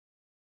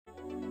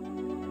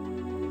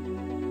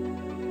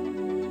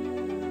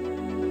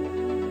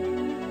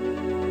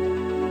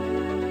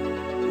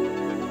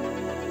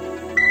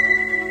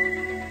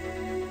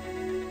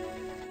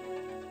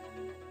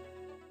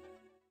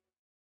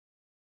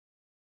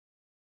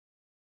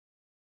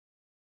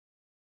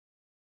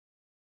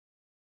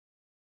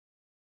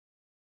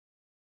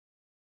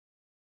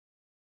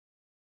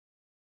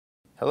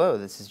Hello,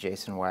 this is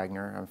Jason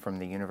Wagner. I'm from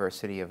the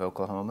University of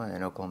Oklahoma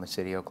in Oklahoma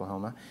City,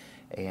 Oklahoma,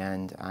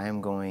 and I am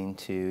going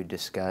to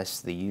discuss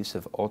the use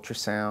of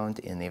ultrasound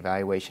in the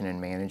evaluation and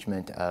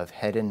management of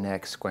head and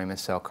neck squamous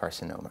cell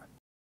carcinoma.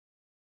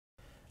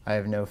 I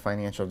have no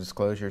financial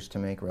disclosures to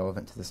make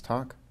relevant to this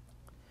talk.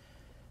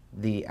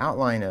 The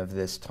outline of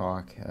this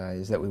talk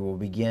is that we will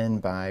begin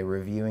by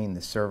reviewing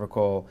the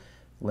cervical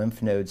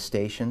lymph node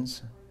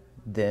stations.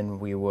 Then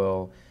we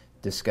will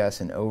discuss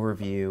an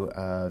overview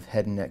of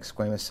head and neck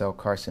squamous cell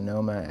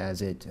carcinoma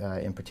as it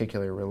in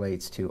particular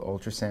relates to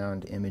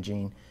ultrasound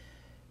imaging.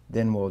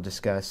 Then we'll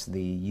discuss the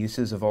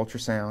uses of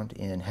ultrasound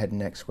in head and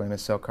neck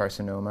squamous cell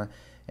carcinoma,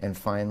 and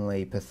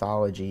finally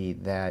pathology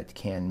that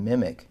can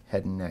mimic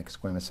head and neck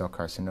squamous cell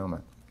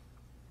carcinoma.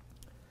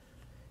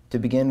 To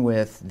begin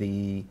with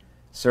the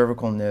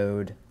cervical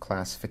node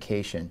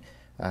classification,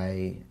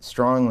 I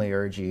strongly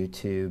urge you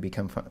to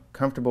become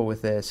comfortable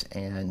with this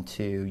and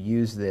to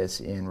use this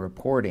in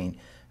reporting.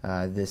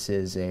 This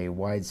is a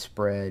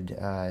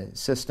widespread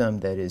system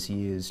that is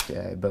used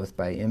both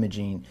by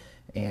imaging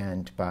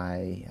and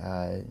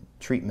by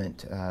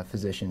treatment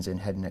physicians in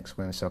head and neck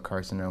squamous cell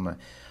carcinoma.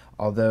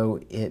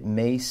 Although it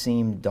may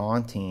seem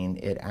daunting,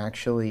 it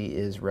actually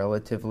is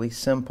relatively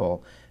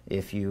simple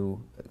if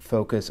you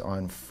focus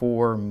on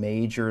four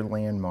major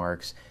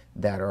landmarks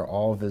that are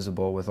all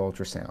visible with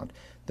ultrasound.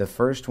 The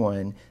first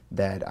one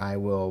that I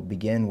will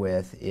begin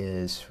with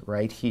is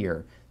right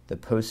here, the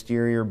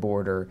posterior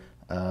border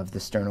of the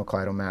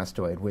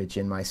sternocleidomastoid, which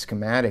in my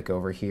schematic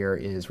over here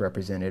is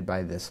represented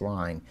by this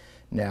line.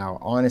 Now,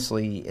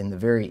 honestly, in the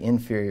very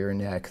inferior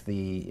neck,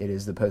 it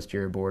is the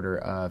posterior border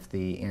of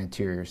the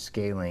anterior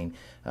scalene,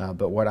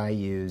 but what I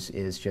use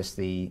is just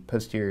the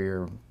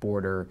posterior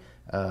border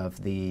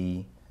of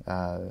the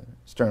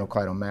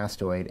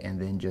sternocleidomastoid and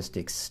then just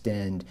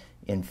extend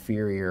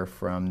inferior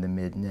from the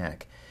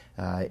mid-neck.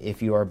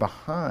 If you are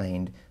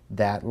behind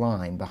that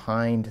line,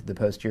 behind the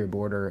posterior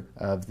border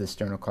of the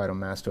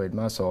sternocleidomastoid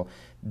muscle,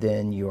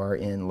 then you are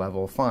in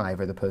level 5,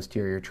 or the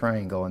posterior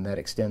triangle, and that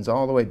extends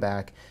all the way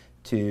back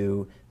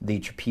to the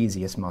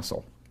trapezius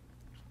muscle.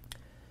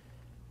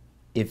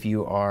 If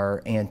you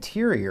are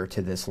anterior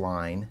to this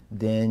line,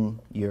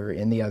 then you're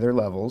in the other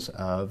levels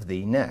of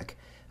the neck.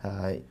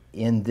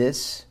 In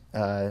this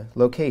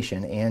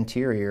location,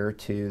 anterior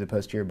to the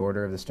posterior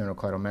border of the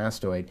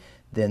sternocleidomastoid,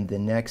 then the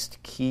next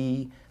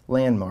key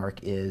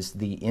landmark is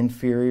the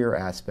inferior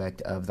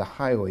aspect of the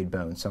hyoid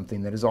bone,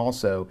 something that is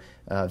also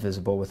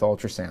visible with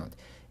ultrasound.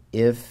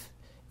 If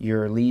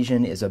your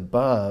lesion is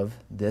above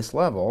this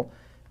level,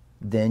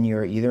 then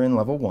you're either in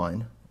level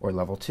 1 or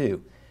level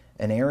 2.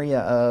 An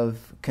area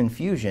of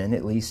confusion,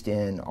 at least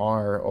in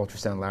our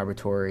ultrasound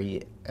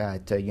laboratory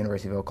at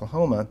University of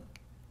Oklahoma,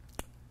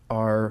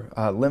 are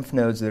lymph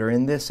nodes that are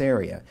in this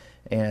area.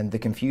 And the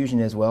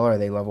confusion is, well, are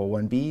they level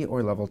 1B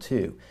or level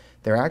 2?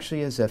 There actually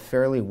is a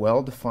fairly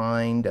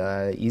well-defined,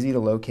 easy to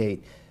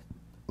locate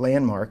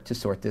landmark to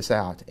sort this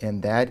out,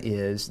 and that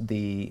is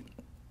the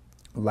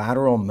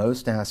lateral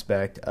most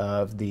aspect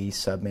of the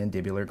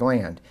submandibular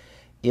gland.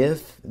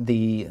 If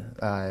the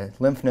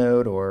lymph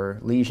node or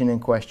lesion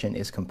in question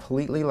is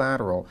completely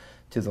lateral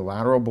to the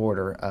lateral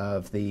border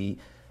of the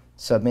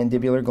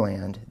submandibular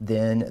gland,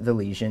 then the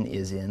lesion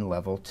is in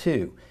level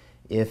 2.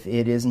 If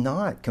it is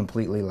not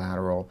completely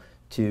lateral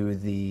to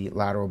the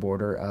lateral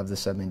border of the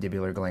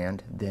submandibular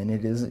gland, then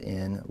it is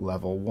in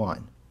level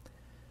 1.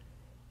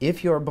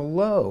 If you are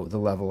below the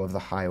level of the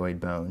hyoid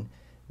bone,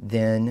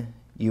 then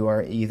you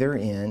are either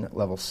in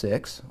level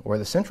 6 or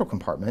the central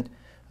compartment,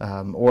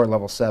 or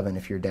level 7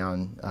 if you're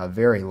down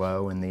very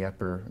low in the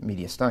upper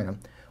mediastinum,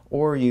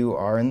 or you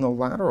are in the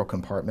lateral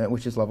compartment,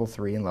 which is level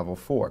 3 and level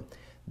 4.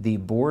 The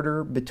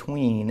border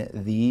between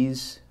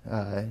these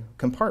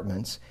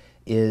compartments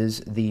is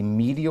the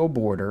medial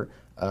border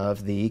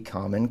of the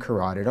common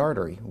carotid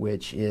artery,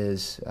 which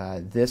is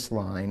this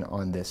line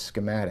on this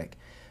schematic.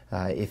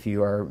 If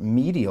you are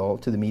medial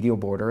to the medial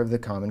border of the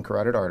common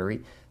carotid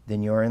artery,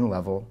 then you are in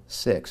level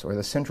 6, or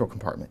the central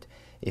compartment.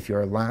 If you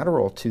are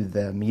lateral to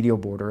the medial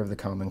border of the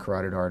common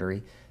carotid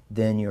artery,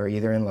 then you are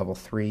either in level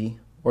 3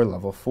 or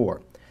level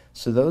 4.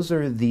 So those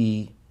are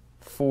the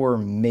four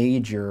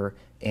major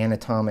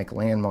anatomic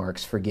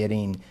landmarks for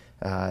getting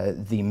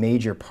the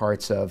major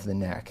parts of the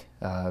neck.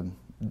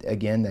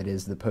 Again, that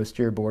is the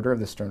posterior border of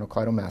the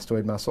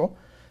sternocleidomastoid muscle,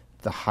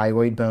 the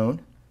hyoid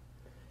bone,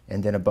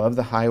 and then above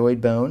the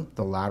hyoid bone,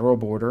 the lateral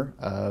border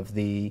of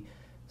the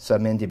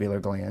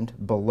submandibular gland,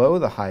 below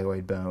the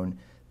hyoid bone,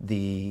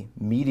 the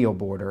medial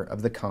border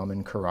of the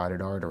common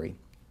carotid artery.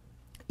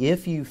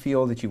 If you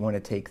feel that you want to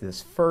take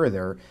this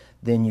further,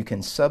 then you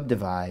can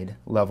subdivide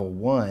level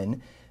 1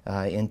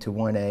 into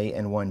 1A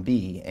and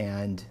 1B,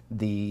 and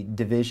the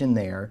division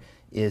there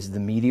is the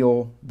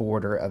medial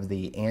border of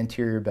the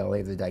anterior belly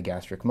of the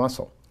digastric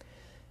muscle.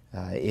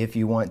 If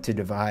you want to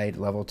divide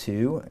level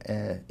 2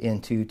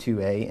 into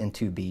 2A and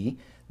 2B,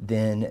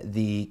 then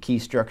the key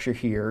structure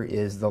here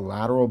is the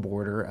lateral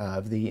border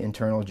of the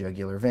internal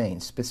jugular vein,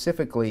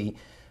 specifically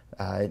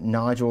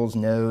nodules,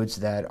 nodes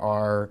that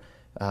are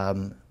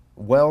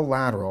well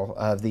lateral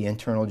of the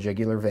internal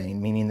jugular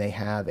vein, meaning they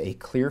have a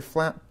clear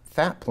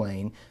fat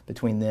plane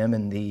between them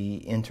and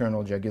the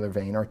internal jugular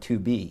vein, are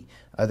 2B.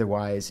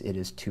 Otherwise, it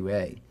is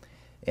 2A.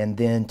 And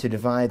then to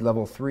divide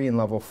level 3 and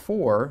level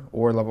 4,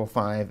 or level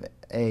 5A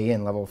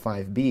and level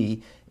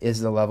 5B, is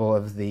the level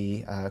of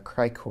the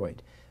cricoid.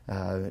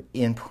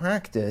 In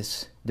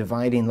practice,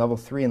 dividing level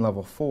 3 and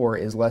level 4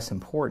 is less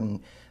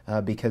important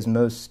because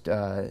most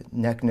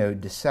neck node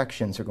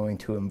dissections are going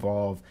to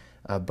involve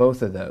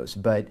both of those.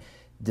 But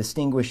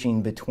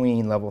distinguishing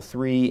between level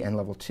 3 and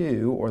level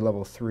 2, or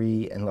level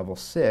 3 and level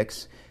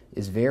 6,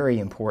 is very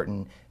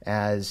important,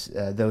 as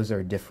those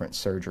are different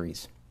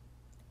surgeries.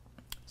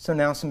 So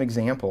now some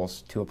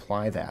examples to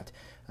apply that.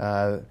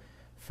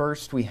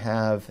 First, we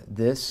have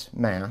this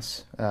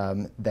mass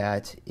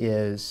that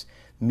is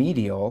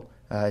medial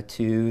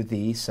to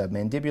the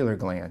submandibular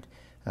gland,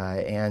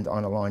 and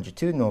on a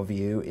longitudinal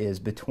view is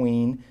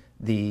between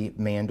the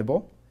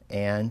mandible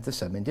and the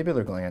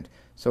submandibular gland.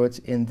 So it's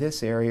in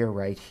this area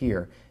right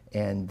here,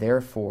 and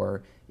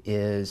therefore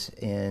is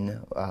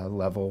in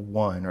level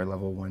 1 or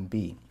level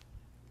 1B.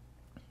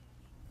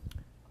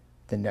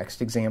 The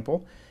next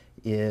example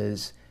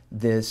is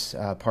this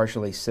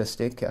partially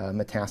cystic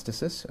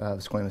metastasis of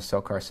squamous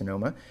cell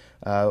carcinoma,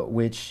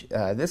 which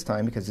this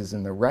time, because it's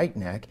in the right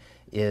neck,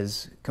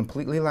 is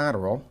completely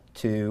lateral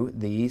to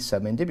the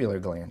submandibular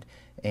gland,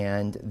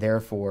 and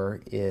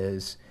therefore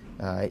is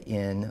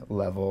in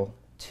level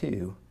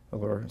 2,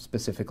 or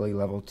specifically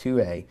level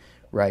 2A,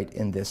 right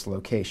in this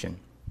location.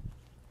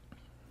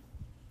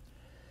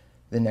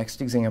 The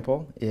next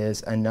example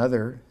is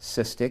another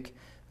cystic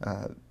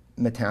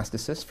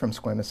metastasis from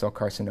squamous cell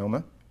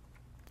carcinoma.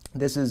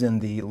 This is in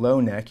the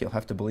low neck. You'll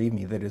have to believe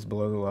me that it is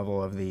below the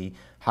level of the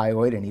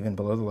hyoid and even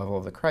below the level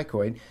of the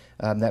cricoid.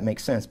 That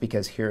makes sense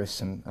because here is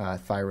some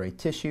thyroid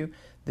tissue.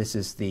 This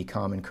is the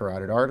common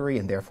carotid artery,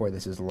 and therefore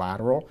this is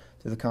lateral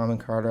to the common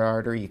carotid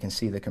artery. You can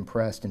see the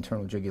compressed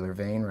internal jugular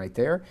vein right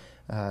there.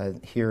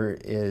 Here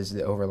is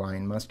the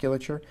overlying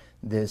musculature.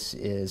 This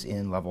is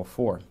in level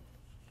 4.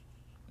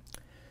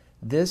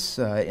 This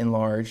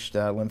enlarged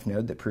lymph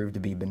node that proved to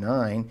be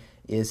benign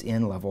is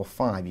in level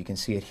 5. You can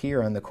see it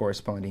here on the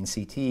corresponding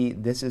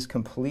CT. This is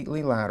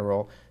completely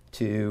lateral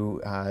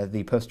to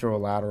the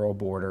posterolateral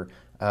border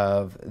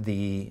of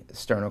the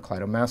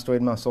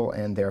sternocleidomastoid muscle,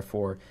 and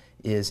therefore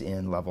is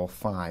in level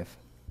 5.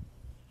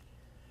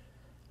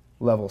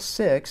 Level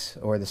 6,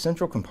 or the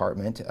central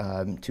compartment,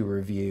 to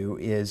review,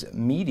 is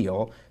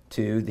medial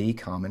to the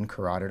common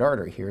carotid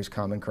artery. Here's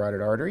common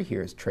carotid artery,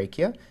 here's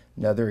trachea.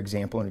 Another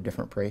example in a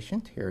different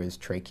patient, here is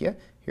trachea,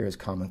 here is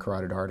common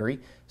carotid artery.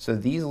 So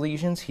these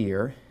lesions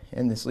here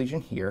and this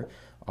lesion here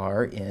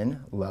are in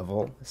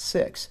level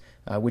 6,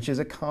 which is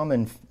a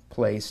common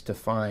place to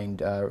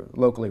find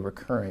locally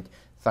recurrent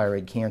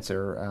thyroid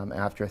cancer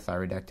after a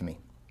thyroidectomy.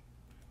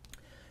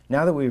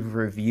 Now that we've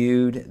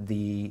reviewed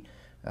the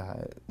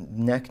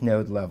neck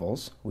node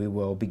levels, we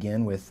will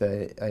begin with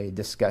a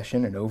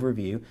discussion, an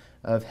overview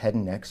of head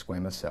and neck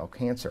squamous cell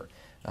cancer.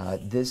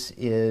 This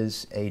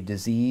is a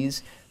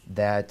disease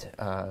that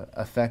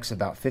affects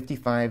about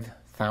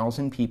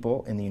 55,000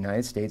 people in the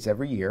United States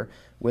every year,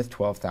 with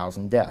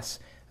 12,000 deaths.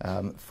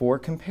 For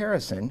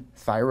comparison,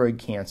 thyroid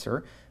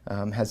cancer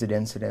has an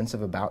incidence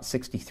of about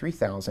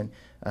 63,000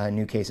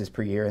 new cases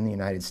per year in the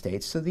United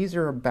States. So these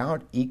are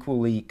about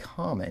equally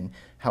common.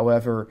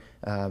 However,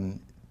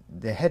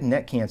 the head and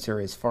neck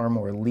cancer is far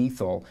more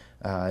lethal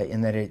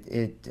in that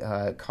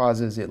it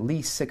causes at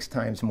least 6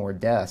 times more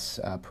deaths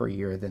per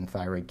year than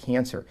thyroid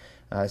cancer.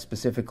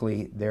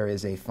 Specifically, there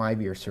is a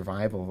 5-year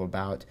survival of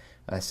about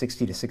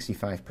 60 to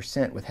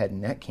 65% with head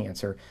and neck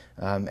cancer,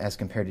 as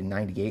compared to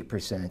 98%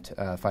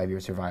 5-year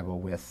survival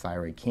with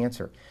thyroid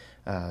cancer.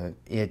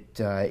 It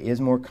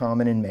is more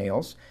common in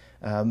males.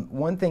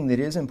 One thing that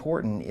is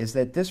important is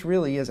that this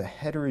really is a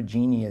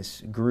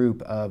heterogeneous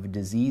group of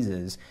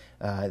diseases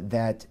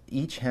that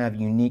each have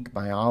unique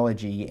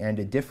biology and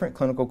a different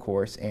clinical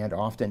course, and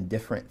often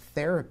different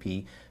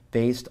therapy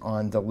based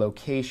on the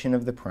location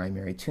of the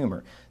primary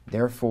tumor.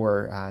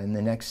 Therefore, in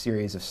the next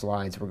series of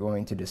slides, we're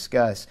going to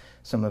discuss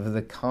some of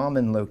the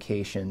common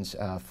locations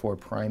for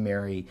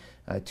primary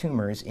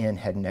tumors in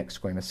head and neck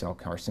squamous cell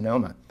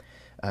carcinoma.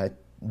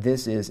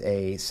 This is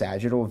a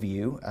sagittal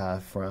view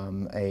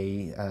from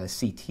a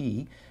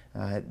CT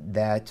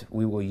that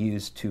we will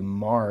use to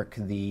mark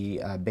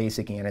the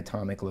basic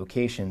anatomic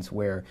locations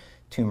where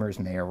tumors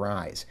may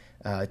arise.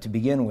 To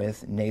begin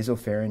with,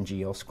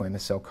 nasopharyngeal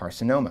squamous cell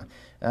carcinoma.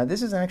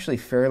 This is actually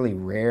fairly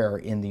rare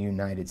in the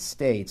United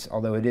States,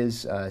 although it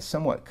is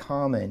somewhat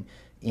common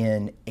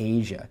in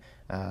Asia.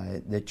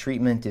 The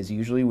treatment is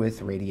usually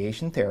with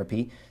radiation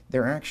therapy.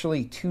 There are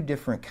actually two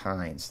different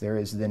kinds. There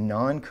is the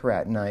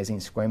non-keratinizing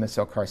squamous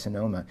cell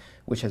carcinoma,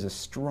 which has a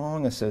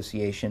strong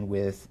association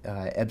with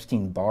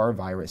Epstein-Barr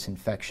virus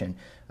infection.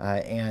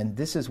 And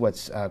this is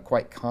what's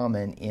quite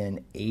common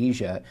in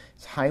Asia.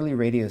 It's highly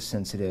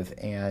radiosensitive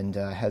and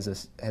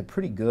has a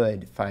pretty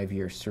good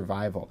 5-year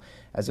survival,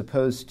 as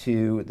opposed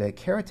to the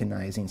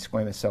keratinizing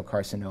squamous cell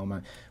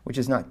carcinoma, which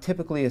is not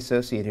typically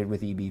associated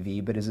with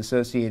EBV, but is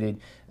associated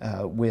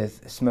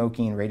with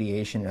smoking,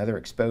 radiation, and other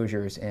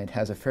exposures, and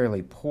has a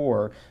fairly poor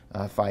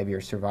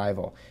 5-year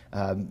survival.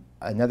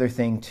 Another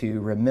thing to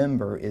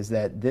remember is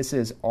that this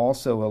is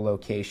also a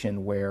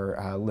location where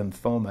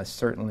lymphoma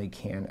certainly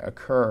can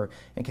occur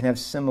and can have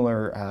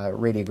similar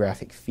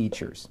radiographic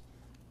features.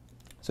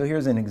 So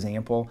here's an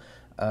example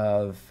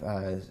of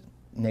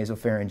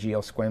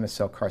nasopharyngeal squamous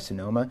cell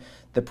carcinoma.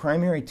 The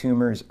primary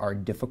tumors are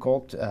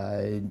difficult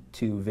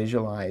to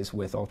visualize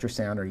with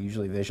ultrasound, or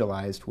usually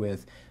visualized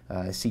with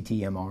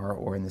CT-MR,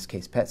 or in this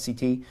case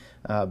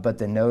PET-CT, but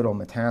the nodal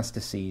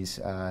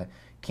metastases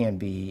can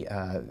be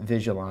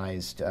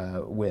visualized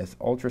with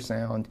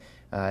ultrasound,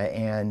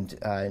 and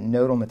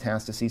nodal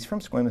metastases from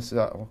squamous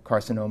cell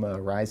carcinoma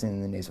arising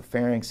in the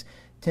nasopharynx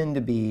tend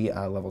to be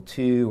level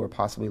 2 or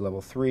possibly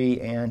level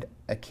 3, and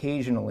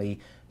occasionally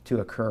to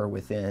occur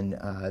within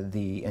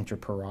the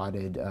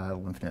intraparotid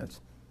lymph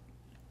nodes.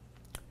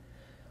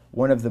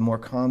 One of the more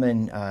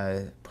common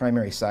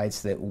primary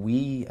sites that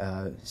we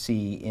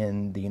see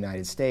in the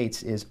United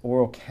States is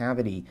oral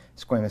cavity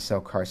squamous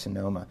cell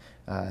carcinoma.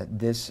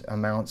 This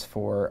accounts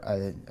for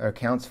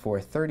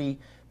 30%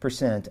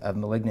 of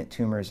malignant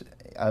tumors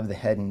of the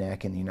head and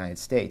neck in the United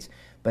States,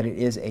 but it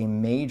is a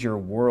major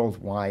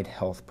worldwide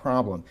health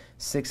problem.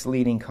 6th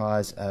leading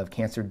cause of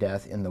cancer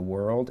death in the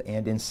world,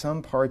 and in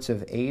some parts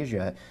of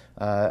Asia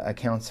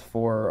accounts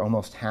for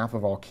almost half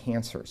of all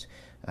cancers.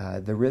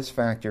 The risk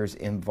factors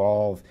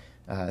involve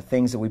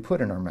things that we put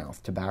in our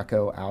mouth: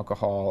 tobacco,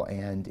 alcohol,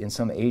 and in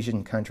some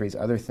Asian countries,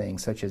 other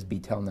things such as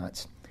betel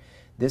nuts.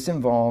 This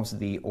involves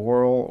the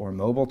oral or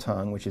mobile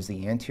tongue, which is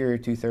the anterior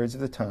 2/3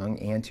 of the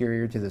tongue,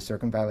 anterior to the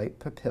circumvallate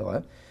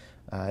papilla.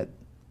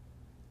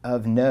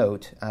 Of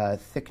note,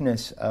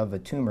 thickness of a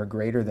tumor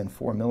greater than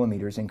 4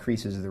 millimeters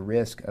increases the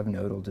risk of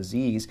nodal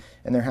disease,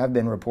 and there have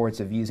been reports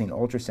of using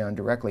ultrasound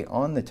directly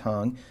on the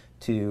tongue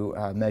to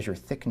measure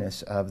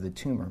thickness of the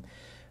tumor.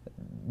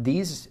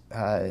 These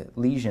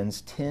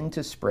lesions tend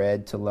to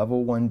spread to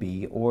level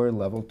 1B or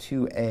level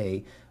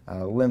 2A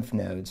lymph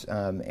nodes,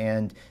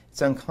 and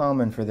it's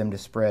uncommon for them to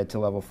spread to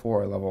level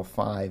 4 or level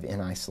 5 in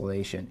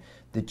isolation.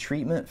 The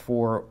treatment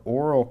for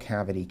oral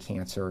cavity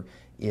cancer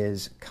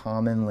is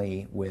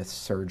commonly with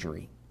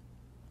surgery.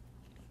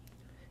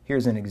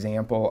 Here's an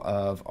example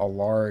of a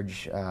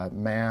large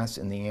mass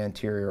in the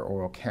anterior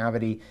oral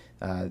cavity.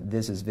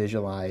 This is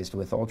visualized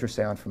with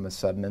ultrasound from a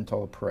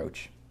submental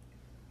approach.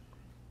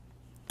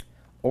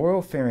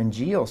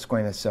 Oropharyngeal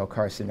squamous cell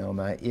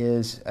carcinoma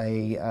is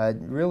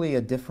really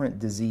a different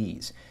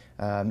disease,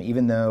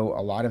 even though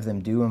a lot of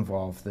them do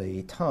involve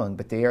the tongue,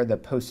 but they are the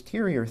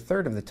posterior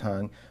third of the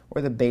tongue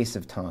or the base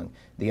of tongue.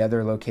 The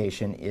other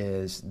location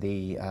is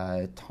the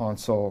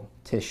tonsil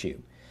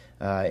tissue,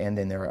 and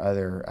then there are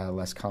other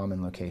less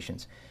common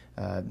locations.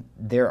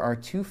 There are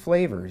two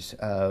flavors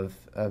of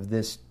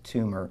this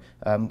tumor,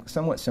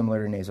 somewhat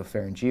similar to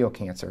nasopharyngeal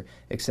cancer,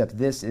 except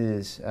this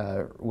is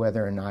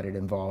whether or not it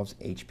involves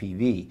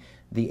HPV.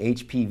 The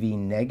HPV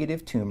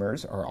negative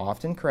tumors are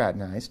often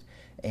keratinized,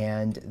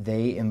 and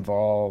they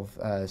involve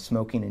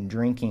smoking and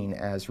drinking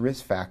as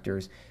risk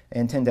factors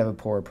and tend to have a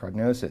poor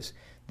prognosis.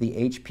 The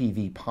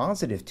HPV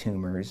positive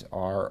tumors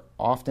are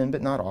often,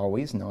 but not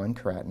always,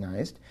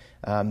 non-keratinized.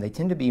 They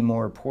tend to be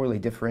more poorly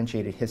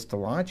differentiated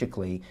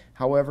histologically.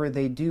 However,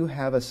 they do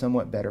have a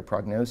somewhat better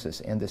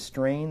prognosis, and the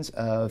strains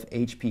of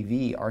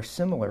HPV are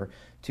similar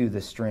to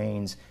the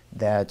strains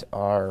that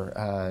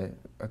are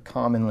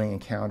commonly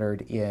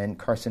encountered in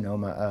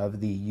carcinoma of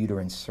the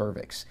uterine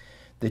cervix.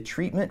 The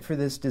treatment for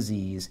this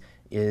disease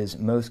is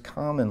most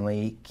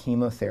commonly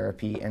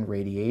chemotherapy and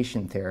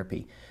radiation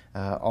therapy,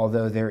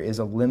 although there is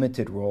a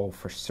limited role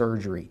for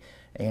surgery.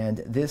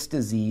 And this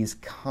disease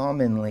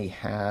commonly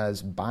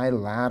has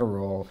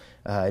bilateral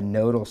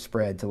nodal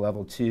spread to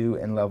level 2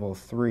 and level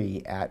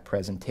 3 at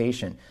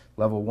presentation.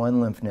 Level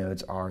 1 lymph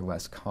nodes are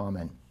less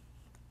common.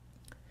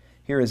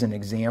 Here is an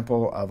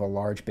example of a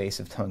large base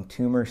of tongue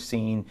tumor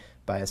seen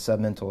by a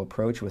submental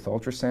approach with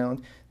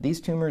ultrasound.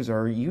 These tumors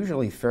are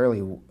usually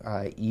fairly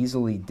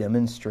easily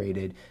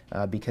demonstrated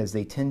because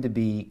they tend to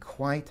be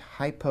quite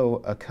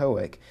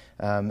hypoechoic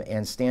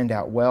and stand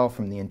out well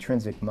from the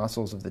intrinsic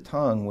muscles of the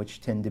tongue,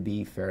 which tend to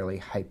be fairly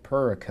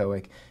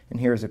hyperechoic. And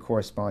here's a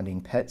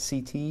corresponding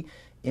PET-CT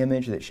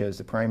image that shows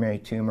the primary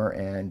tumor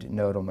and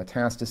nodal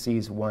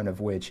metastases, one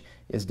of which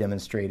is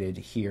demonstrated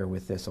here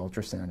with this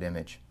ultrasound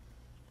image.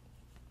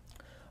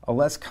 A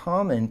less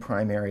common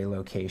primary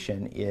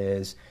location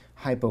is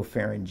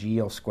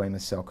hypopharyngeal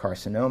squamous cell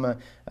carcinoma.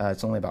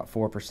 It's only about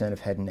 4% of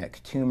head and neck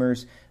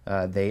tumors.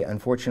 They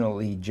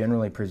unfortunately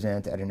generally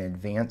present at an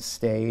advanced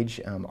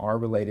stage, are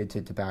related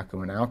to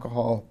tobacco and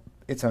alcohol.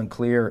 It's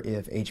unclear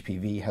if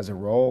HPV has a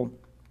role.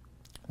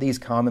 These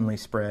commonly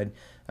spread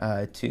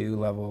to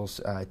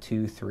levels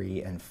 2,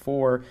 3, and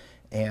 4,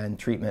 and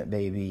treatment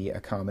may be a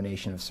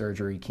combination of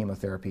surgery,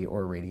 chemotherapy,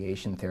 or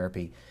radiation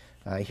therapy.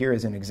 Here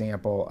is an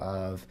example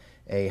of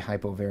a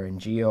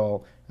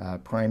hypopharyngeal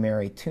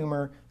primary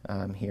tumor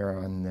here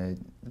on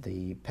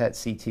the PET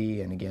CT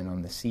and again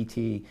on the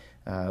CT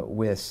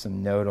with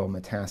some nodal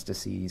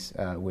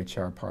metastases which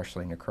are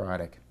partially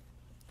necrotic.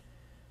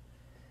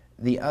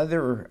 The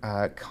other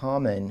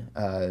common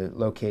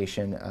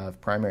location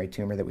of primary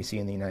tumor that we see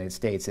in the United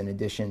States, in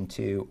addition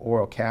to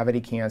oral cavity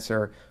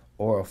cancer,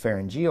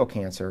 oropharyngeal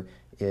cancer,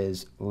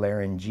 is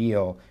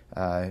laryngeal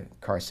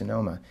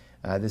carcinoma.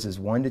 This is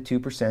 1 to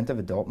 2% of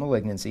adult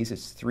malignancies.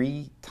 It's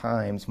 3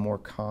 times more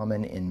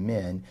common in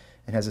men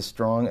and has a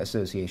strong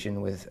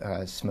association with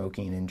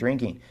smoking and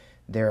drinking.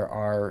 There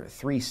are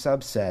 3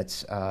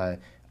 subsets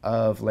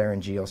of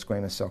laryngeal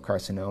squamous cell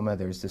carcinoma.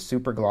 There's the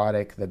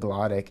supraglottic, the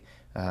glottic,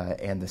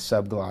 and the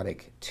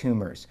subglottic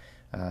tumors.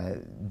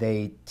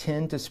 They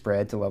tend to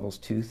spread to levels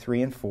 2,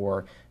 3, and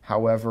 4.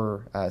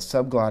 However,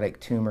 subglottic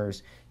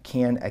tumors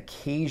can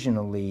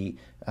occasionally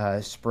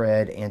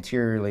spread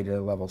anteriorly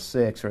to level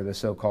 6, or the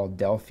so-called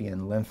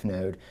Delphian lymph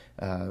node,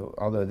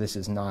 although this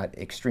is not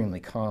extremely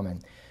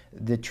common.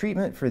 The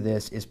treatment for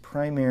this is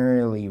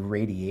primarily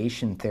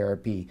radiation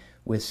therapy,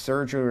 with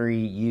surgery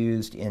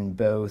used in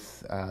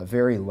both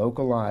very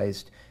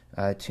localized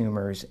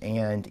tumors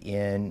and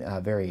in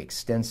very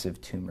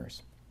extensive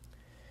tumors.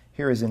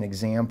 Here is an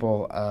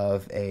example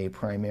of a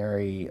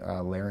primary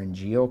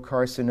laryngeal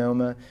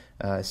carcinoma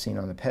seen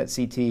on the PET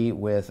CT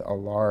with a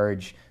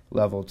large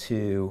level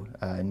 2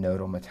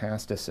 nodal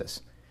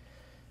metastasis.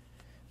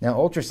 Now,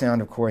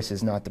 ultrasound, of course,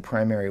 is not the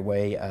primary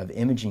way of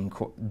imaging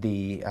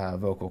the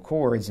vocal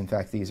cords. In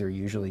fact, these are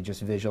usually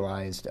just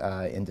visualized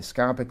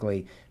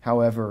endoscopically.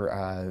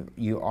 However,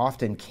 you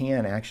often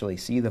can actually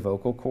see the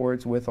vocal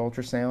cords with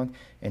ultrasound.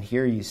 And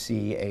here you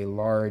see a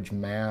large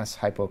mass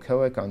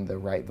hypoechoic on the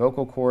right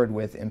vocal cord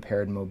with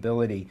impaired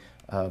mobility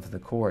of the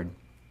cord.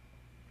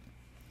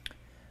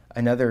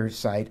 Another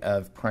site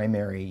of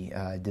primary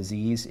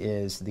disease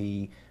is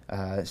the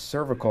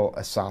cervical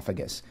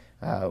esophagus,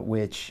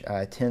 which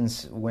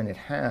tends, when it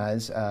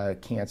has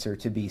cancer,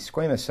 to be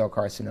squamous cell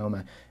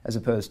carcinoma, as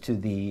opposed to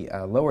the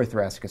lower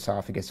thoracic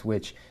esophagus,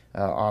 which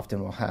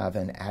often will have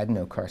an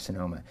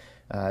adenocarcinoma.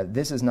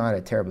 This is not a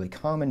terribly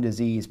common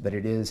disease, but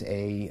it is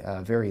a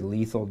very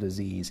lethal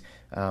disease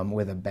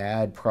with a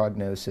bad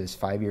prognosis,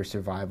 5-year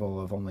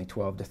survival of only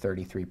 12 to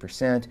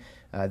 33%.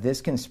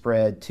 This can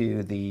spread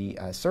to the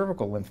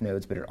cervical lymph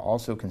nodes, but it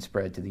also can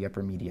spread to the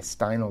upper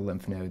mediastinal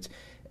lymph nodes,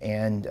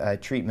 and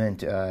treatment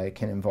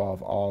can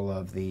involve all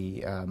of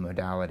the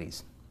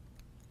modalities.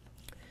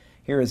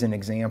 Here is an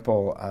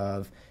example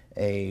of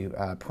a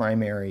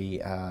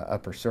primary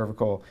upper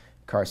cervical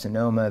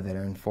carcinoma that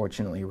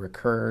unfortunately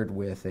recurred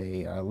with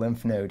a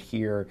lymph node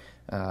here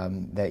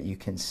that you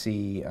can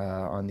see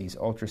on these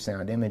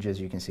ultrasound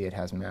images. You can see it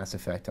has mass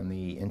effect on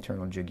the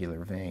internal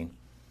jugular vein.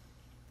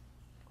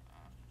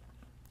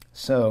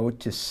 So,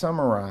 to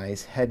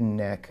summarize head and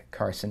neck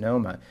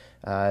carcinoma,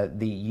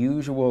 the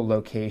usual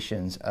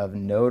locations of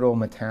nodal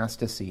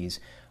metastases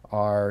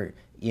are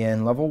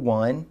in level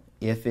 1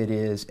 if it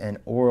is an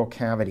oral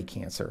cavity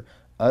cancer.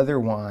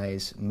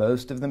 Otherwise,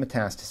 most of the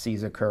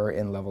metastases occur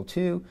in level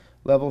 2,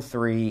 level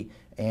 3,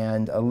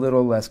 and a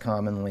little less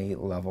commonly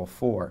level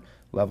 4.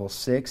 Level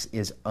 6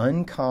 is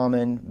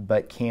uncommon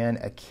but can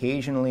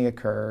occasionally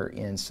occur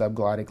in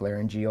subglottic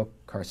laryngeal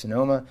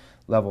carcinoma.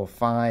 Level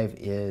 5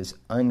 is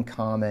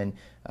uncommon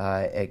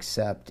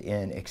except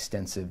in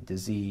extensive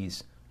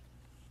disease.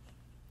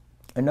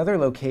 Another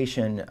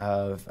location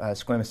of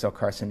squamous cell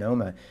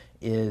carcinoma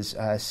is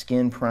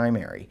skin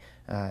primary.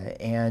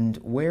 And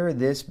where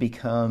this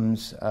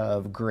becomes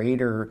of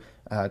greater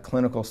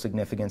clinical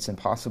significance and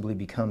possibly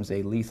becomes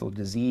a lethal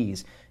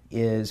disease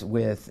is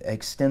with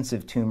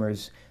extensive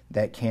tumors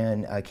that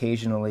can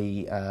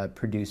occasionally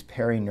produce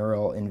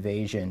perineural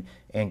invasion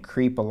and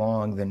creep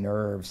along the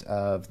nerves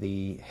of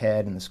the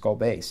head and the skull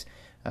base.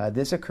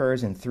 This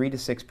occurs in 3 to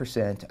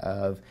 6%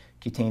 of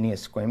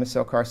cutaneous squamous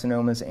cell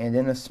carcinomas and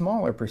in a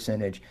smaller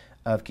percentage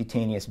of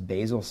cutaneous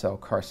basal cell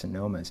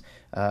carcinomas.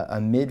 A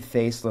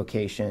mid-face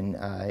location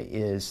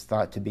is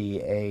thought to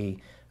be a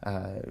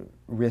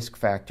risk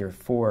factor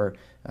for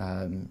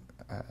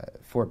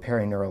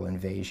perineural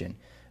invasion.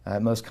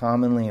 Most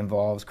commonly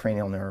involves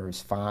cranial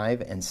nerves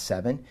 5 and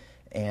 7,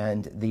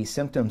 and the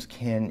symptoms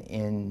can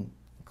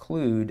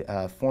include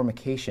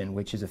formication,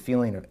 which is a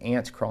feeling of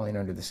ants crawling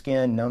under the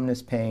skin,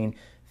 numbness, pain,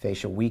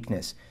 facial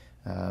weakness.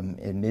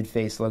 In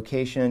mid-face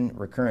location,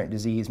 recurrent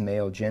disease,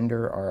 male,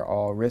 gender are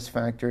all risk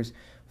factors.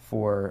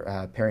 for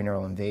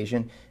perineural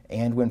invasion.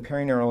 And when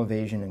perineural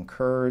invasion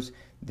occurs,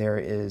 there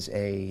is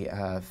a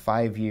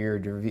 5-year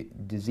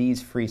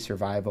disease-free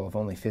survival of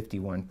only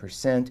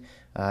 51%.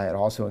 It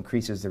also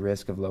increases the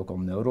risk of local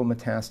nodal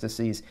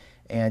metastases,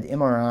 and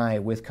MRI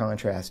with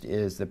contrast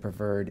is the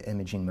preferred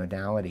imaging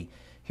modality.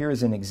 Here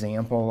is an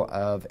example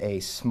of a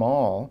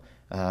small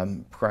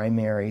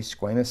primary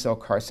squamous cell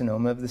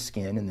carcinoma of the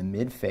skin in the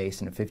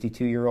mid-face in a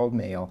 52-year-old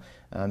male.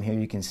 Here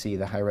you can see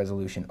the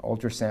high-resolution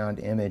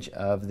ultrasound image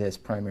of this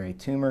primary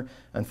tumor.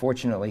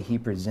 Unfortunately, he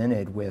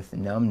presented with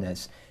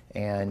numbness,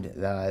 and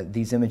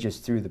these images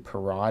through the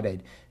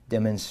parotid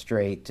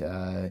demonstrate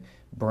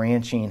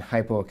branching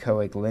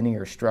hypoechoic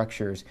linear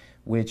structures,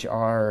 which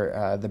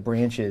are the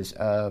branches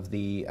of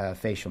the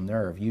facial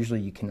nerve. Usually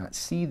you cannot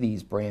see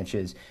these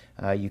branches.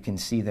 You can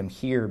see them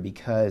here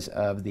because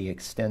of the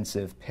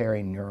extensive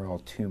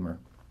perineural tumor.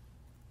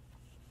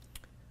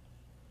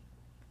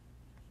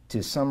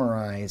 To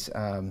summarize,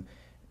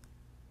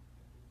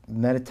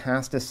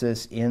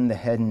 metastasis in the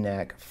head and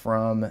neck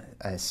from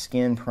a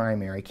skin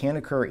primary can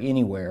occur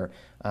anywhere,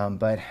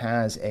 but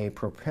has a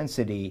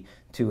propensity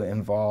to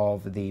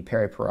involve the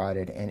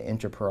periparotid and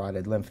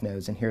interparotid lymph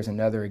nodes. And here's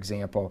another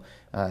example.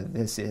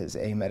 This is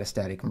a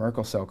metastatic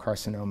Merkel cell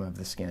carcinoma of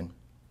the skin.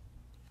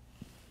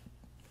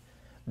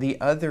 The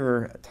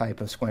other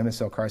type of squamous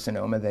cell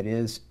carcinoma that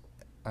is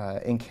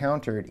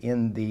encountered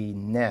in the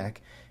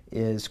neck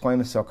is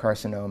squamous cell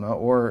carcinoma,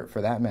 or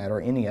for that matter,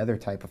 any other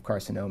type of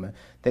carcinoma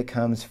that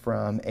comes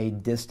from a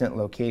distant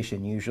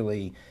location,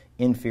 usually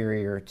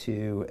inferior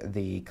to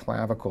the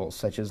clavicles,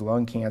 such as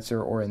lung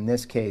cancer, or in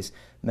this case,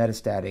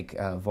 metastatic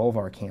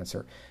vulvar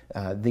cancer.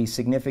 The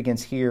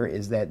significance here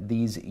is that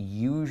these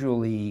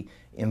usually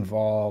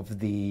involve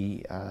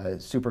the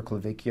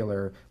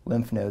supraclavicular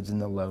lymph nodes in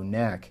the low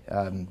neck.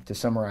 To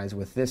summarize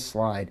with this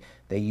slide,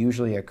 they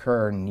usually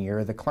occur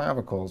near the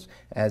clavicles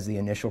as the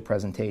initial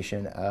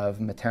presentation of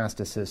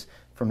metastasis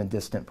from a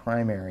distant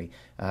primary.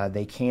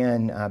 They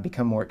can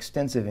become more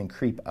extensive and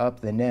creep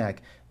up the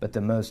neck, but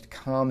the most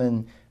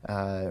common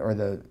or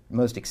the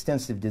most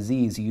extensive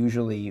disease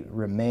usually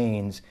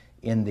remains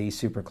in the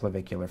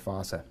supraclavicular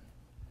fossa.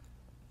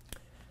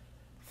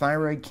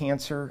 Thyroid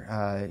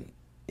cancer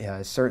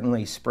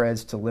certainly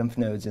spreads to lymph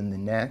nodes in the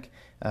neck.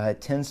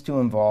 It tends to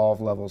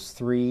involve levels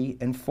 3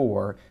 and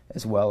 4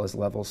 as well as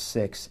levels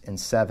 6 and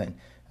 7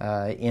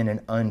 in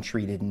an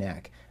untreated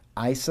neck.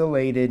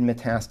 Isolated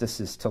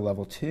metastasis to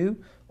level 2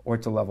 or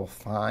to level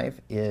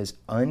 5 is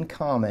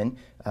uncommon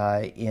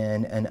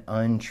in an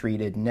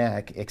untreated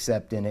neck,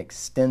 except in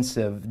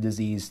extensive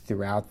disease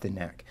throughout the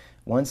neck.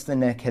 Once the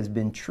neck has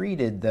been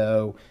treated,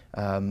 though,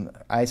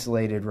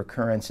 isolated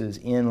recurrences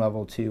in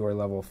level 2 or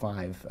level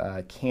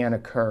 5 can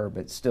occur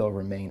but still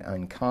remain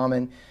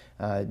uncommon.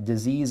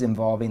 Disease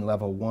involving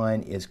level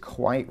 1 is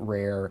quite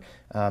rare,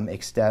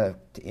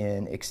 except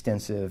in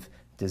extensive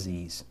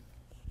disease.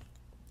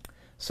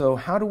 So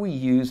how do we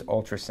use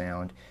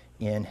ultrasound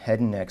in head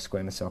and neck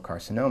squamous cell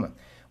carcinoma?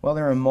 Well,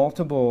 there are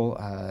multiple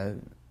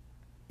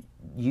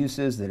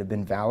uses that have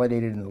been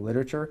validated in the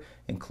literature,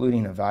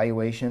 including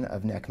evaluation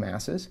of neck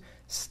masses,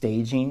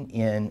 staging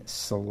in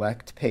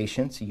select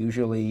patients,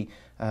 usually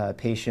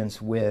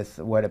patients with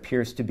what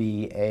appears to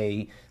be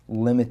a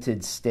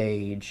limited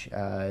stage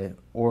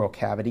oral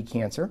cavity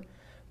cancer.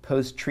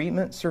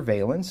 Post-treatment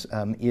surveillance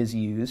is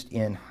used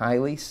in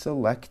highly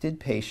selected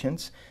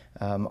patients,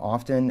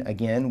 often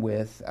again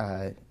with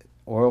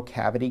oral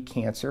cavity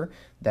cancer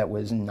that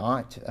was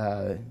not,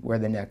 where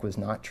the neck was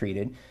not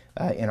treated.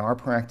 In our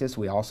practice,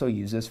 we also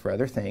use this for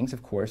other things,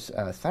 of course,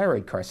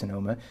 thyroid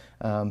carcinoma,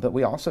 but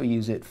we also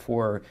use it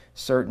for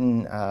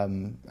certain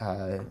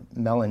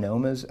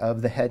melanomas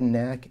of the head and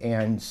neck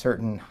and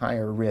certain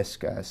higher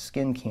risk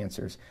skin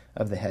cancers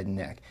of the head and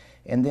neck.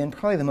 And then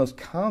probably the most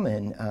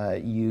common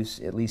use,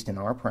 at least in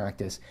our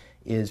practice,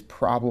 is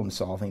problem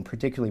solving,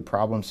 particularly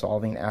problem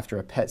solving after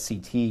a PET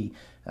CT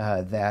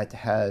that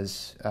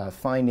has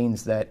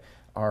findings that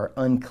are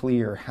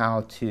unclear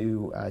how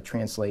to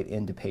translate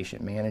into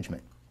patient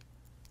management.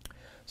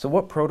 So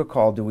what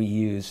protocol do we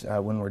use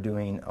when we're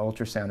doing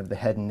ultrasound of the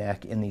head and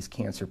neck in these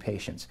cancer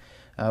patients?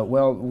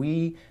 Well,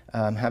 we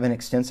have an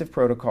extensive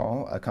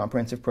protocol, a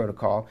comprehensive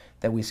protocol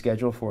that we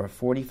schedule for a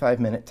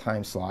 45-minute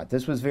time slot.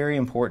 This was very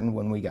important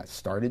when we got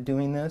started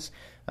doing this,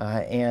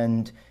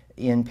 and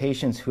in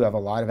patients who have a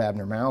lot of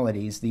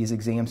abnormalities, these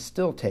exams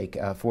still take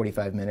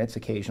 45 minutes,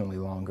 occasionally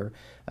longer.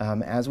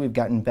 As we've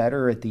gotten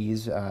better at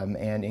these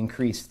and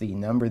increased the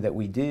number that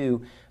we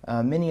do,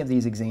 many of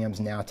these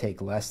exams now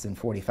take less than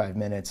 45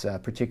 minutes,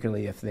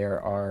 particularly if there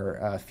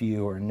are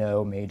few or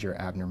no major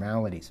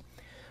abnormalities.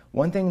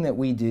 One thing that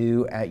we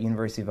do at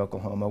University of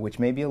Oklahoma, which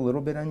may be a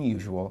little bit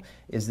unusual,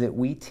 is that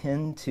we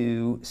tend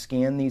to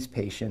scan these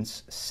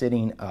patients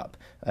sitting up,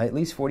 at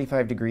least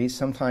 45 degrees,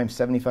 sometimes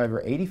 75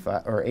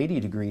 or 80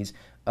 degrees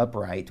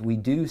upright, we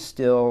do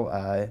still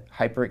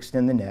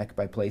hyperextend the neck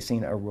by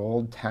placing a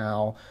rolled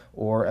towel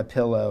or a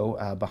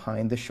pillow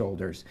behind the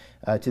shoulders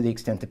to the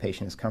extent the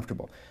patient is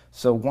comfortable.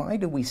 So why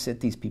do we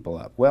sit these people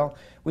up? Well,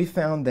 we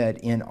found that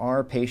in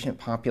our patient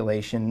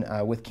population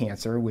with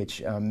cancer,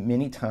 which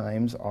many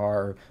times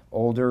are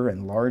older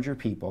and larger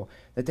people,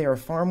 that they are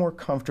far more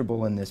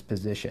comfortable in this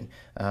position,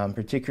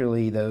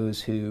 particularly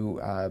those who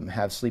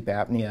have sleep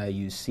apnea,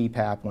 use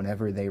CPAP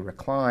whenever they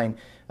recline.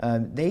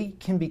 They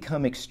can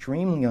become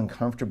extremely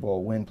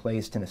uncomfortable when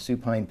placed in a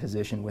supine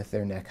position with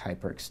their neck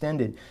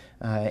hyperextended,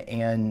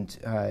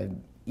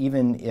 and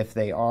even if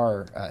they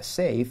are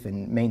safe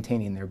in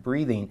maintaining their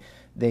breathing,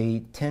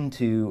 they tend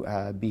to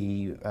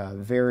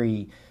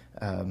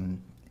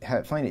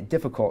find it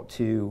difficult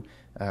to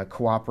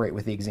cooperate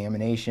with the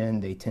examination.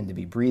 They tend to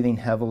be breathing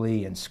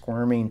heavily and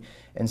squirming,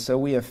 and so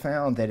we have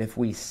found that if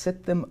we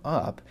sit them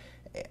up,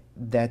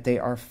 that they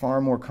are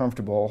far more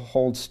comfortable,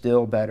 hold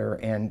still better,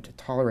 and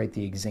tolerate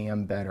the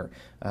exam better.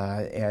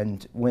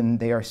 And when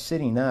they are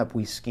sitting up,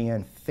 we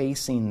scan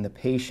facing the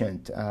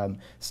patient,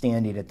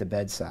 standing at the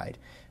bedside.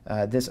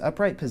 This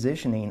upright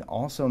positioning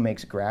also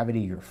makes gravity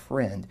your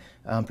friend,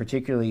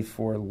 particularly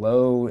for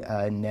low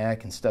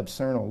neck and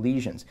substernal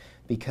lesions,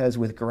 because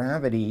with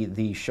gravity,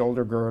 the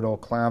shoulder girdle,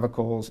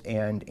 clavicles,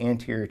 and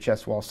anterior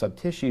chest wall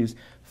subtissues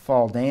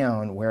fall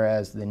down,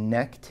 whereas the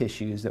neck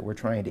tissues that we're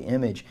trying to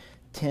image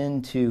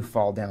tend to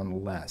fall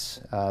down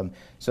less.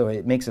 So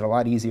it makes it a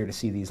lot easier to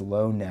see these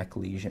low neck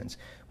lesions.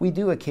 We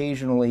do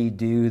occasionally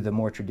do the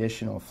more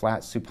traditional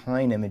flat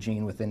supine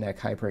imaging with the neck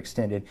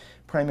hyperextended,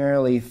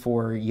 primarily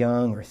for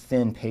young or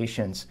thin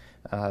patients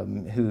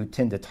who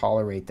tend to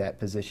tolerate that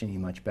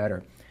positioning much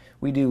better.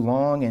 We do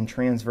long and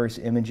transverse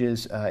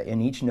images in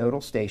each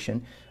nodal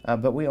station,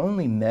 but we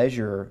only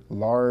measure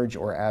large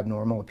or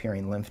abnormal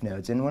appearing lymph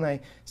nodes. And when I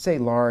say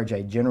large,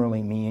 I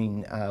generally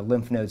mean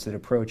lymph nodes that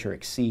approach or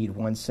exceed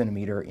 1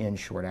 centimeter in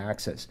short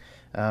axis.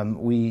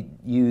 We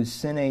use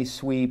cine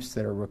sweeps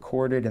that are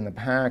recorded in the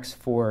PACS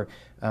for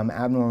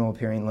abnormal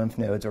appearing lymph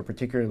nodes, or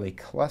particularly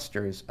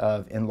clusters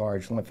of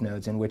enlarged lymph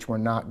nodes, in which we're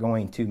not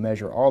going to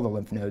measure all the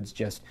lymph nodes,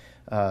 just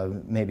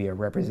maybe a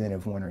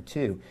representative 1 or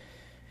 2.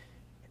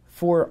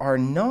 For our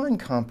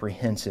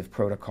non-comprehensive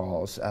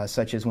protocols,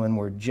 such as when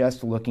we're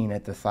just looking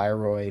at the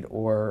thyroid,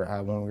 or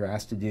when we're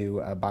asked to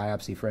do a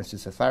biopsy, for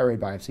instance, a thyroid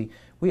biopsy,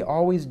 we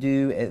always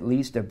do at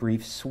least a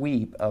brief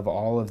sweep of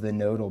all of the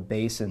nodal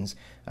basins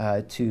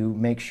to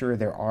make sure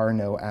there are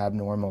no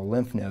abnormal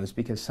lymph nodes,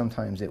 because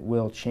sometimes it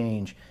will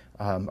change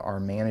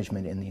our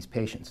management in these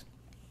patients.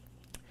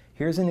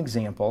 Here's an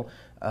example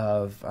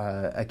of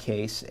a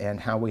case and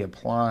how we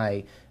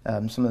apply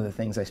some of the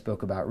things I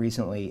spoke about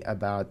recently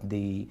about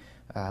the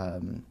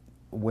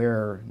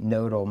where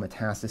nodal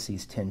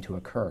metastases tend to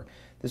occur.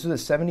 This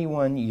was a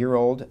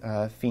 71-year-old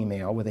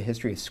female with a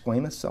history of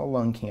squamous cell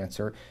lung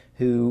cancer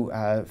who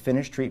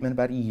finished treatment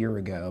about a year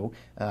ago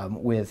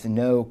with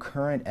no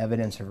current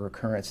evidence of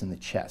recurrence in the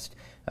chest.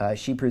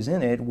 She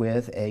presented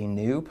with a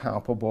new,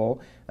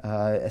 palpable,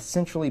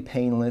 essentially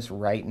painless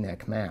right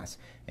neck mass.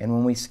 And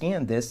when we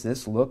scanned this,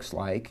 this looks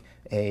like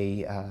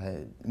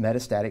a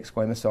metastatic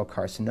squamous cell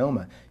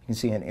carcinoma. You can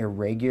see an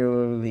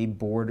irregularly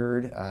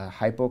bordered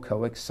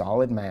hypoechoic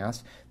solid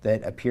mass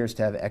that appears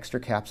to have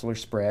extracapsular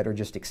spread or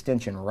just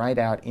extension right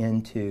out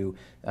into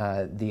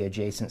the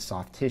adjacent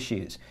soft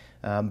tissues.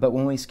 But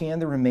when we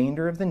scanned the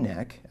remainder of the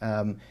neck,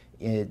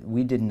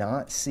 we did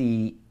not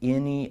see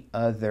any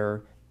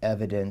other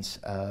evidence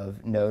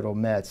of nodal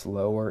mets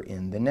lower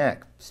in the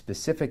neck.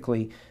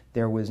 Specifically,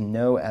 there was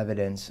no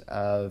evidence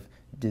of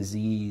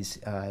disease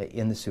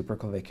in the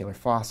supraclavicular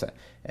fossa.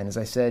 And as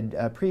I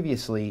said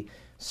previously,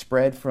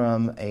 spread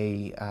from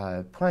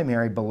a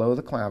primary below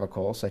the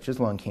clavicle, such as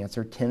lung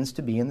cancer, tends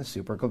to be in the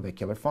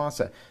supraclavicular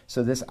fossa.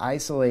 So this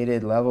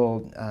isolated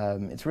level,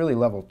 it's really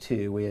level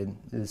 2,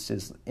 this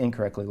is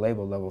incorrectly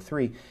labeled level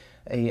 3,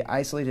 a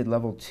isolated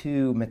level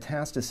 2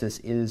 metastasis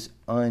is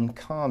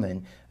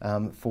uncommon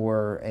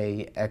for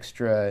a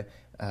extra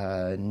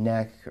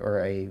neck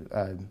or a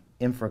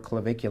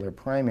infraclavicular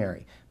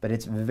primary, but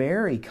it's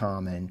very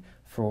common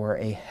for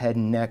a head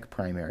and neck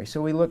primary.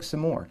 So we looked some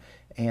more,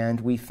 and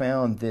we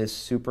found this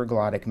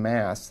supraglottic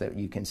mass that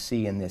you can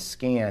see in this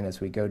scan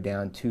as we go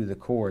down to the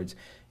cords.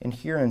 And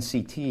here in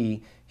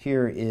CT,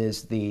 here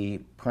is the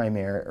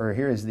primary, or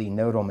here is the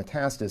nodal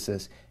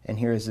metastasis, and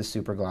here is the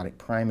supraglottic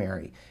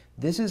primary.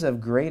 This is of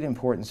great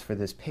importance for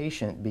this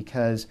patient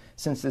because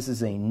since this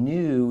is a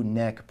new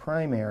neck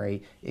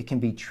primary, it can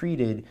be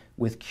treated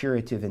with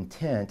curative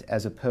intent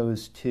as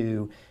opposed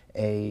to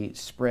a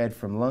spread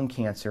from lung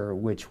cancer,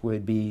 which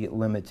would be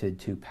limited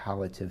to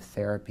palliative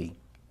therapy.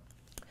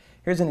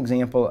 Here's an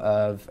example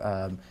of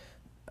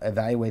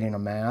evaluating a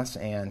mass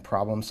and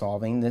problem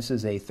solving. This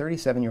is a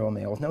 37-year-old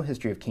male with no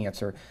history of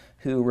cancer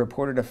who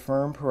reported a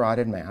firm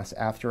parotid mass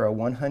after a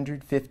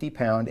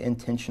 150-pound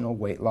intentional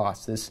weight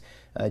loss. This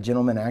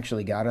gentleman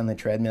actually got on the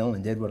treadmill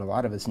and did what a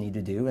lot of us need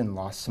to do and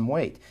lost some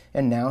weight.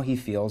 And now he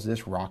feels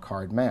this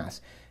rock-hard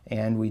mass.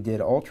 And we did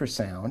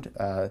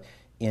ultrasound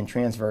in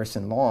transverse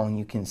and long.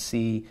 You can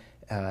see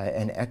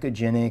an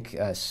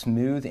echogenic,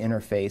 smooth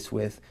interface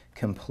with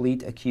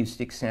complete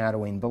acoustic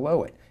shadowing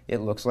below it.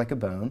 It looks like a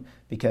bone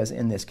because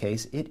in this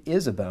case it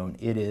is a bone.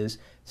 It is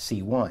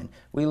C1.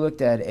 We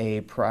looked at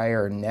a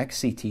prior neck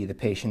CT the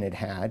patient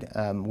had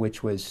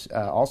which was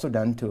also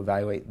done to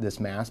evaluate this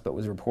mass but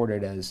was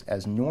reported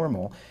as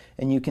normal,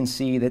 and you can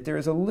see that there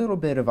is a little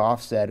bit of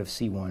offset of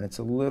C1. It's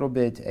a little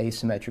bit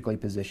asymmetrically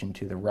positioned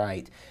to the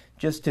right.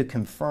 Just to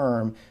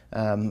confirm,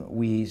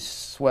 we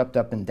swept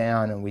up and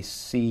down and we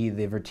see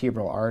the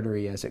vertebral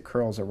artery as it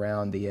curls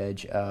around the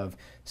edge of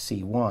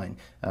C1.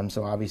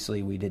 So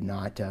obviously we did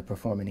not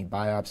perform any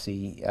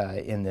biopsy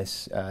in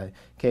this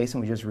case,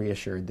 and we just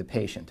reassured the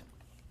patient.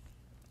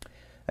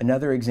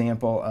 Another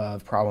example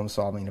of problem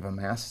solving of a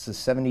mass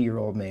is a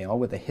 70-year-old male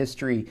with a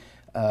history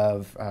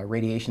of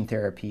radiation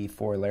therapy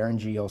for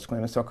laryngeal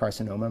squamous cell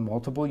carcinoma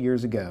multiple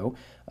years ago,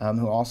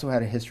 who also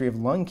had a history of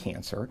lung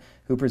cancer,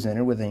 who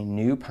presented with a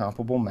new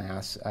palpable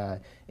mass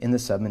in the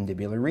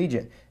submandibular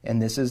region.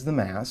 And this is the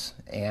mass,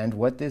 and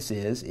what this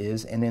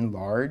is an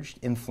enlarged,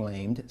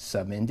 inflamed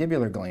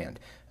submandibular gland.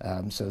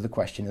 So the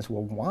question is,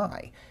 well,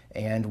 why?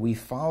 And we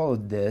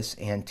followed this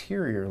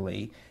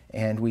anteriorly,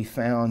 and we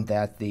found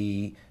that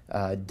the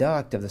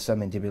duct of the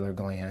submandibular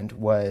gland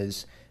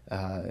was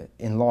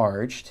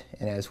enlarged,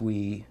 and as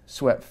we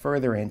swept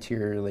further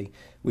anteriorly,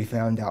 we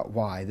found out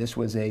why. This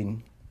was a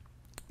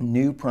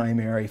new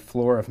primary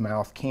floor of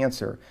mouth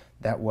cancer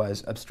that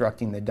was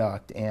obstructing the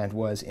duct and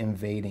was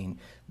invading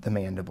the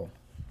mandible.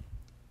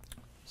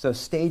 So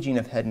staging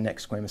of head and neck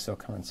squamous cell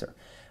cancer.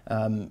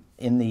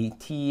 In the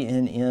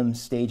T&M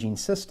staging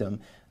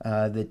system,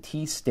 the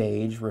T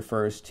stage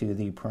refers to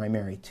the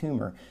primary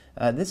tumor.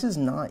 This is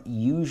not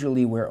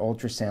usually where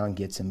ultrasound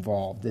gets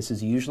involved. This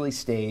is usually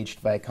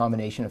staged by a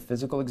combination of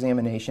physical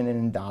examination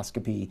and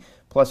endoscopy,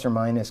 plus or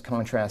minus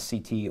contrast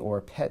CT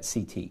or PET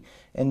CT.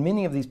 And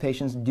many of these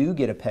patients do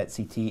get a PET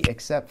CT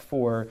except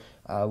for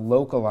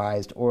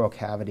localized oral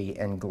cavity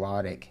and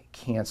glottic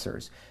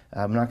cancers.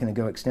 I'm not going to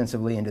go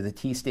extensively into the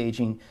T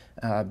staging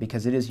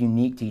because it is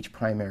unique to each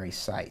primary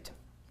site.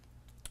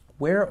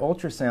 Where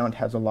ultrasound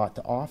has a lot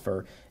to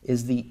offer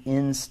is the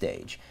N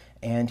stage.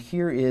 And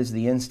here is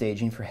the N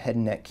staging for head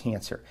and neck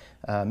cancer.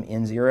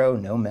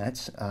 N0, no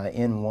Mets.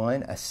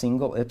 N1, a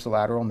single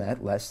ipsilateral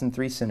Met, less than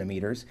 3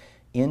 centimeters.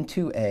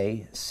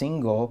 N2A,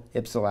 single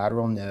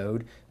ipsilateral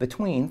node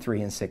between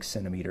 3 and 6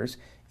 centimeters.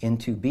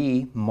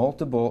 N2B,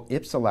 multiple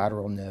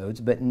ipsilateral nodes,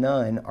 but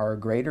none are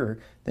greater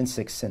than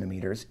 6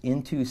 centimeters.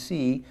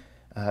 N2C,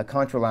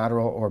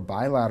 contralateral or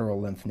bilateral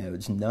lymph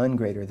nodes, none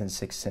greater than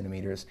 6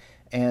 centimeters.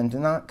 And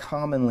not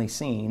commonly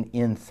seen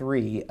in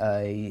 3,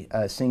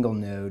 a single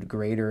node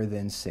greater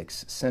than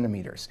 6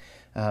 centimeters.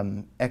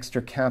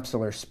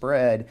 Extracapsular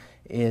spread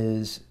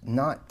is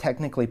not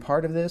technically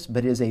part of this,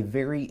 but is a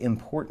very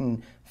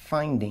important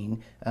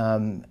finding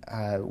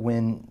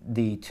when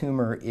the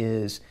tumor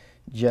is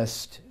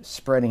just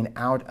spreading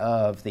out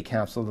of the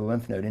capsule of the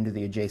lymph node into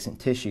the adjacent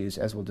tissues,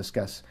 as we'll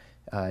discuss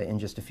in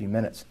just a few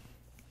minutes.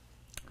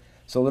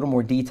 So a little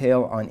more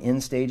detail on N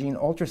staging.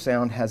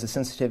 Ultrasound has a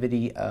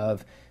sensitivity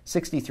of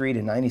 63 to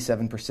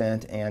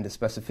 97% and a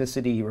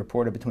specificity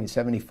reported between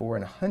 74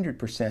 and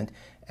 100%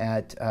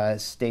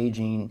 at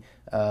staging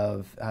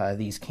of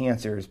these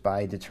cancers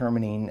by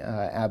determining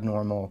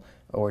abnormal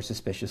or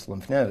suspicious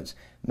lymph nodes.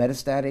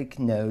 Metastatic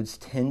nodes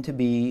tend to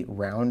be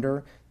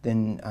rounder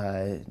than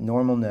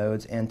normal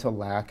nodes and to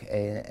lack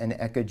an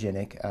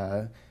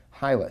echogenic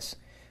hilus.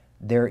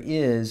 There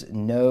is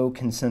no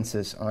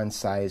consensus on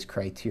size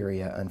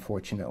criteria,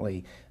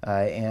 unfortunately,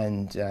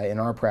 and in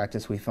our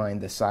practice we find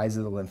the size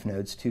of the lymph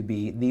nodes to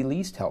be the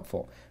least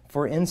helpful.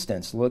 For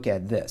instance, look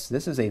at this.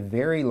 This is a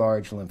very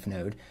large lymph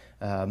node.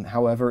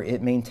 However,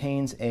 it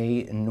maintains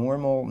a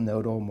normal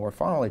nodal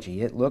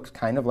morphology. It looks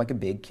kind of like a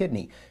big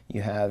kidney.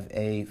 You have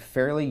a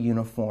fairly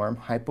uniform,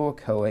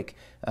 hypoechoic,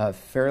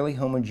 fairly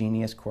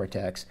homogeneous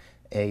cortex,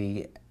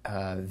 a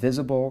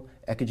visible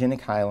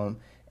echogenic hilum,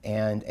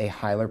 and a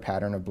hilar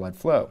pattern of blood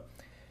flow.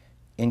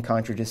 In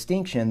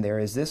contradistinction, there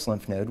is this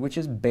lymph node, which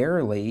is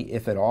barely,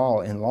 if at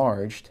all,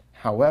 enlarged.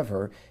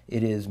 However,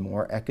 it is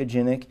more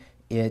echogenic.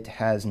 It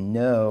has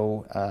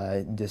no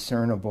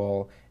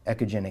discernible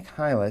echogenic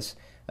hilus.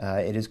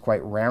 It is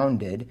quite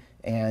rounded,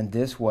 and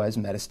this was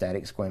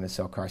metastatic squamous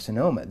cell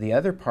carcinoma. The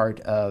other part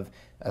of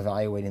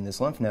evaluating this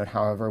lymph node,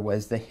 however,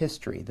 was the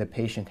history. The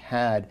patient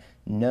had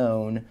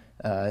known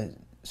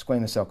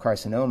squamous cell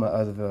carcinoma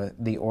of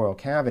the oral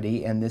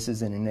cavity, and this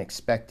is in an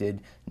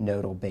expected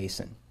nodal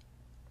basin.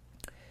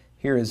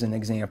 Here is an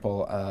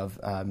example of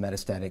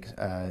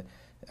metastatic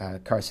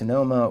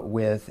carcinoma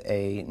with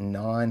a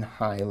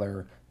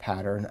non-hilar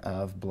pattern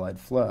of blood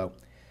flow.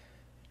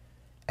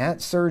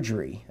 At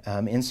surgery,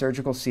 in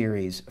surgical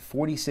series,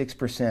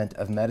 46%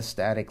 of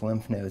metastatic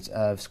lymph nodes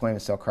of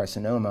squamous cell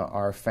carcinoma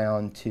are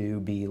found to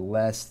be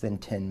less than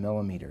 10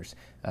 millimeters.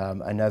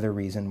 Another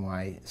reason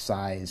why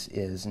size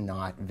is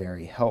not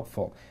very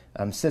helpful.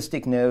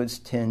 Cystic nodes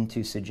tend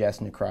to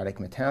suggest necrotic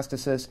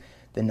metastasis.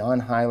 The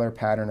non-hilar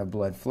pattern of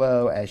blood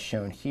flow, as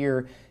shown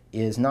here,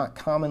 is not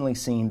commonly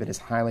seen but is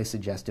highly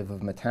suggestive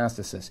of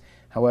metastasis.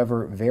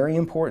 However, very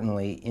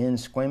importantly, in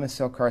squamous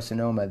cell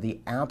carcinoma, the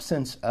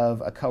absence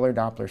of a color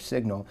Doppler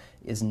signal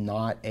is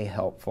not a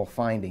helpful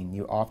finding.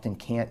 You often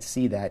can't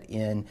see that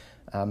in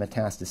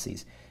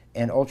metastases.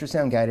 And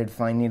ultrasound-guided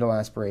fine needle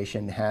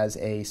aspiration has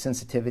a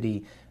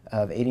sensitivity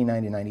of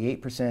 89 to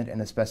 98%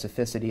 and a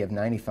specificity of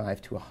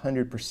 95 to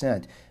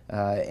 100%,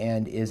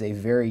 and is a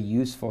very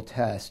useful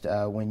test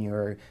when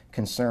you're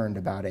concerned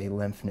about a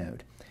lymph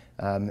node.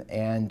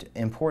 And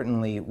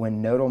importantly,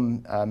 when nodal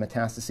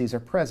metastases are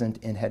present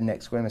in head and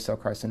neck squamous cell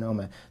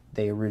carcinoma,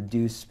 they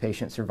reduce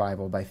patient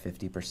survival by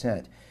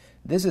 50%.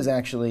 This is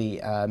actually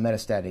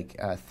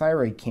metastatic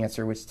thyroid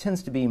cancer, which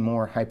tends to be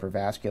more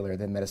hypervascular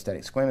than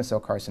metastatic squamous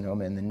cell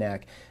carcinoma in the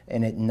neck,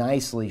 and it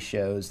nicely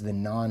shows the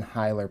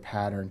non-hilar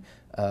pattern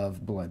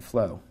of blood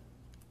flow.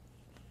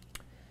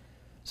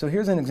 So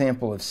here's an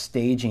example of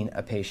staging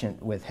a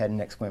patient with head and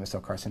neck squamous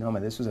cell carcinoma.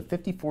 This was a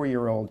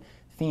 54-year-old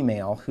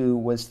female who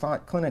was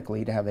thought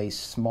clinically to have a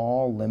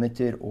small,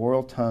 limited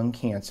oral tongue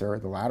cancer,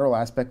 the lateral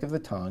aspect of the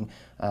tongue,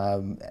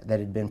 that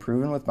had been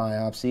proven with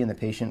biopsy, and the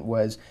patient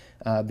was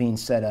being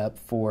set up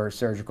for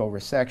surgical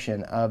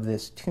resection of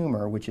this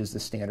tumor, which is the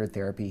standard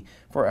therapy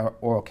for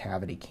oral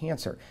cavity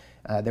cancer.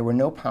 There were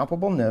no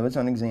palpable nodes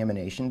on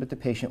examination, but the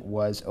patient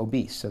was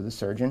obese, so the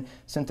surgeon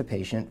sent the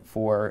patient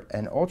for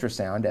an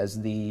ultrasound as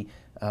the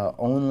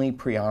only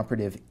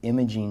preoperative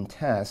imaging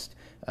test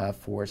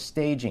for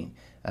staging.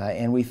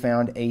 And we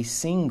found a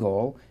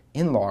single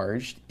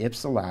enlarged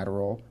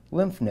ipsilateral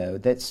lymph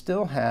node that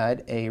still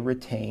had a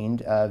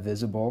retained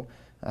visible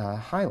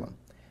hilum.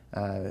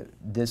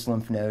 This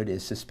lymph node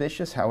is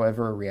suspicious.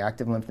 However, a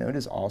reactive lymph node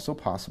is also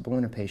possible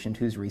in a patient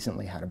who's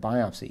recently had a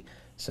biopsy.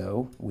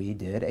 So we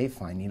did a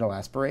fine needle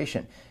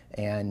aspiration.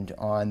 And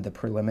on the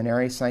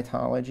preliminary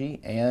cytology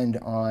and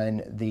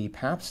on the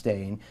Pap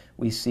stain,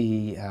 we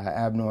see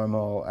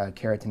abnormal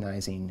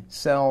keratinizing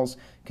cells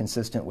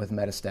consistent with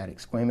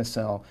metastatic squamous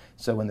cell.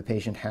 So when the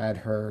patient had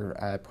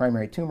her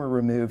primary tumor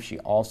removed, she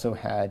also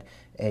had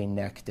a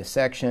neck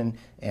dissection,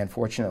 and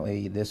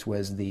fortunately this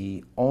was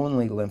the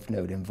only lymph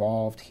node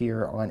involved.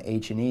 Here on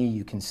H&E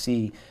you can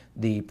see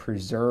the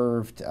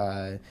preserved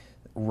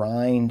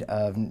rind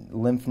of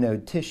lymph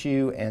node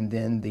tissue and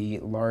then the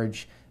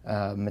large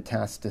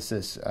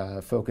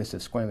metastasis focus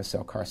of squamous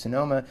cell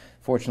carcinoma.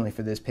 Fortunately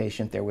for this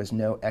patient, there was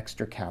no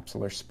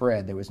extracapsular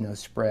spread. There was no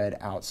spread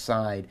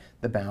outside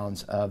the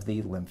bounds of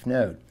the lymph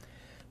node.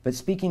 But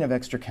speaking of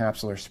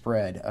extracapsular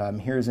spread,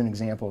 here's an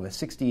example of a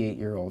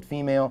 68-year-old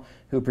female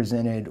who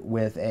presented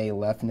with a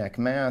left neck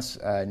mass,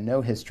 no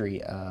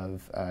history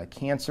of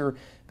cancer,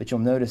 but you'll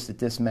notice that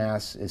this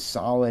mass is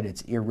solid,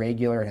 it's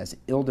irregular, it has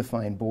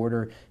ill-defined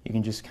border. You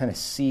can just kind of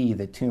see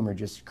the tumor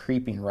just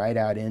creeping right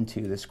out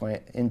into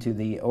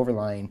the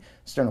overlying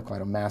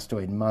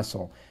sternocleidomastoid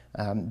muscle.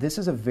 This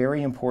is a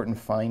very important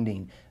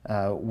finding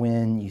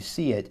when you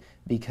see it,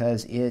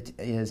 because it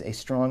is a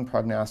strong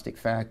prognostic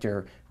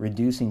factor,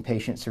 reducing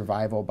patient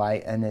survival by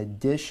an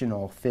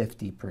additional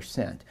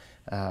 50%.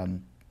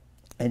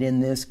 And in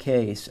this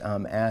case,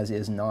 as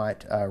is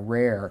not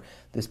rare,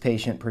 this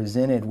patient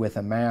presented with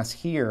a mass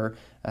here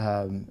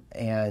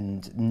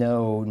and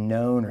no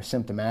known or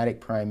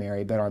symptomatic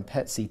primary, but on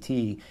PET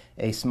CT,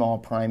 a small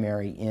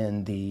primary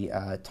in the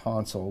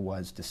tonsil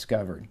was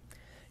discovered.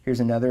 Here's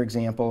another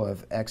example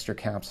of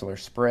extracapsular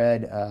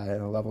spread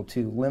in a level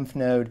 2 lymph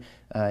node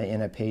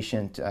in a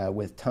patient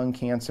with tongue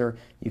cancer.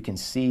 You can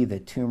see the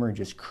tumor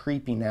just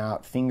creeping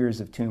out, fingers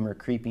of tumor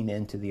creeping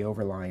into the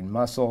overlying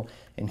muscle.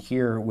 And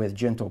here, with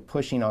gentle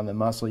pushing on the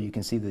muscle, you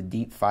can see the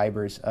deep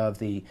fibers of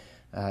the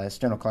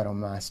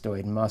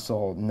sternocleidomastoid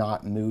muscle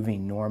not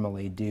moving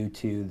normally due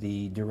to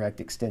the direct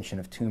extension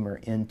of tumor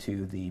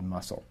into the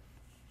muscle.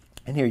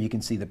 And here you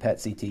can see the PET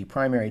CT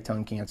primary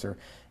tongue cancer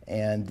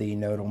and the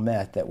nodal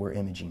met that we're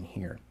imaging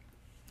here.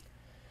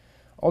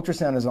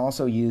 Ultrasound is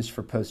also used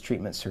for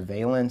post-treatment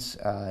surveillance.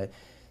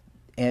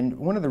 And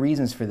one of the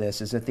reasons for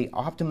this is that the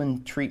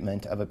optimum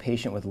treatment of a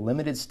patient with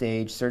limited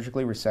stage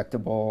surgically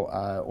resectable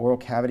oral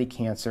cavity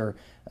cancer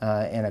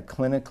and a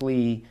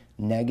clinically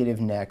negative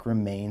neck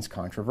remains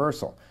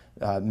controversial.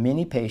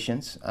 Many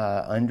patients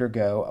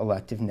undergo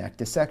elective neck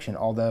dissection,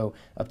 although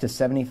up to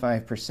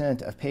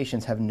 75% of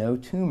patients have no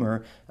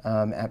tumor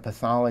at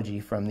pathology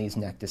from these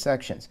neck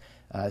dissections.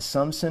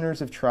 Some centers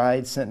have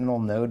tried sentinel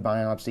node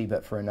biopsy,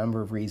 but for a number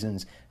of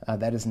reasons,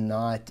 that is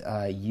not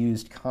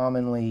used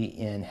commonly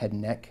in head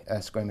and neck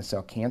squamous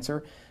cell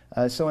cancer.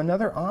 So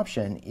another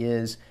option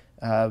is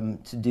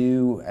to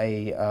do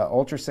a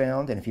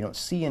ultrasound, and if you don't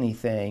see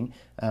anything,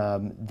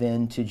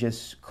 then to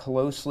just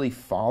closely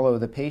follow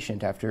the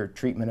patient after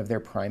treatment of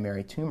their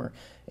primary tumor.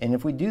 And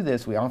if we do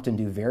this, we often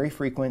do very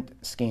frequent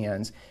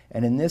scans,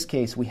 and in this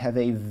case, we have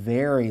a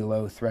very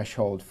low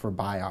threshold for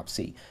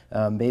biopsy.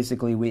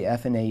 Basically, we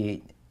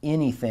FNA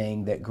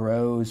anything that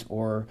grows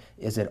or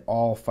is at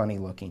all funny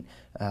looking.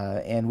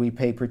 And we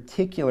pay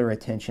particular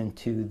attention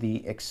to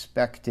the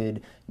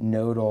expected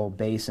nodal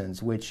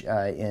basins, which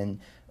in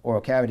oral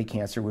cavity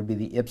cancer would be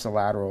the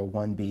ipsilateral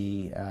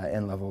 1B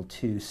and level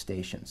 2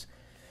 stations.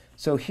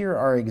 So here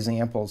are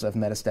examples of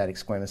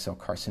metastatic squamous cell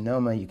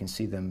carcinoma. You can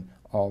see them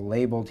all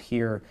labeled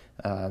here,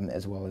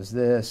 as well as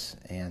this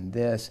and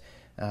this.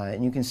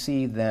 And you can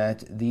see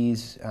that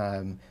these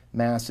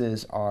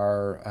masses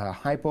are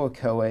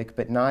hypoechoic,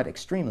 but not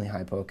extremely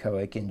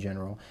hypoechoic in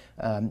general.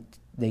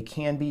 They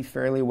can be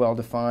fairly well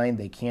defined.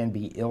 They can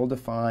be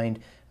ill-defined.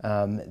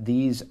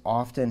 These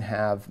often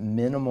have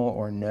minimal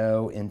or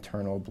no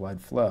internal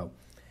blood flow.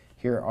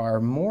 Here are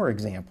more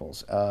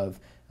examples of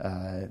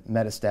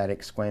metastatic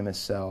squamous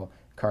cell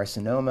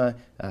carcinoma.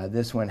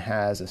 This one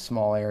has a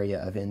small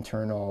area of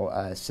internal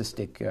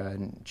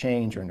cystic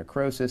change or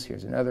necrosis.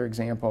 Here's another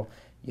example,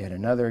 yet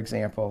another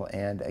example,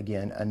 and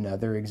again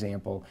another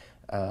example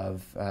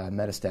of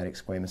metastatic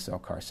squamous cell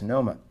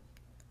carcinoma.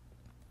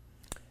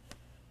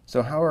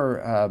 So how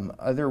are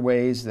other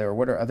ways,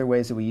 what are other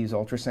ways that we use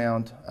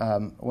ultrasound?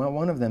 Well,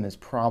 one of them is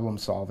problem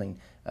solving.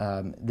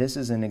 This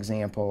is an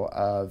example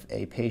of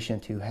a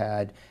patient who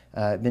had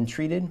been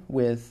treated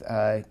with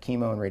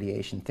chemo and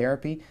radiation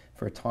therapy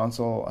for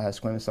tonsil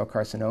squamous cell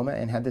carcinoma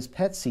and had this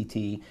PET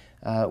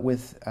CT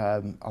with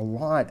a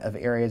lot of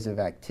areas of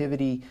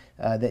activity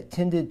that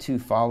tended to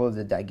follow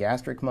the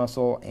digastric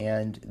muscle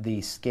and the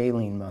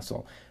scalene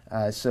muscle.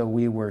 So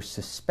we were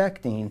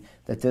suspecting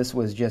that this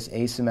was just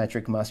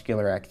asymmetric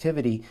muscular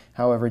activity.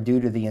 However,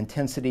 due to the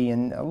intensity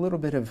and a little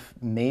bit of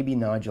maybe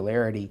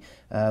nodularity,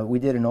 we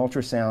did an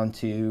ultrasound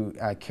to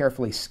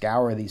carefully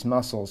scour these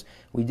muscles.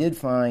 We did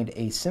find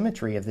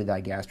asymmetry of the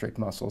digastric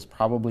muscles,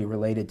 probably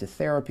related to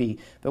therapy,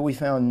 but we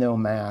found no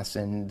mass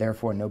and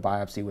therefore no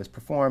biopsy was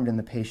performed, and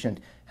the patient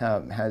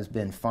has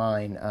been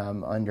fine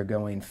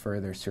undergoing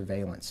further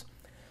surveillance.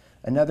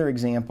 Another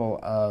example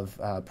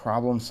of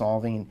problem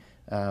solving,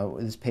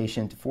 this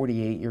patient,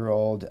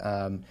 48-year-old,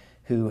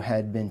 who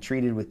had been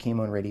treated with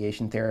chemo and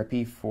radiation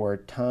therapy for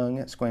tongue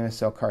squamous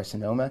cell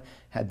carcinoma,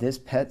 had this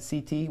PET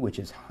CT, which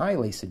is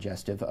highly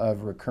suggestive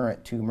of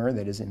recurrent tumor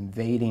that is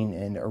invading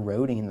and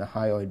eroding the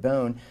hyoid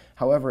bone.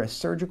 However, a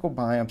surgical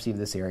biopsy of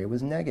this area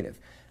was negative.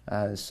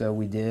 So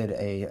we did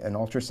an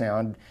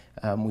ultrasound.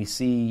 We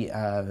see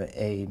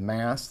a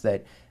mass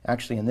that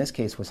actually in this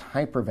case was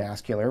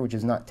hypervascular, which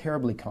is not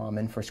terribly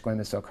common for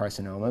squamous cell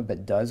carcinoma,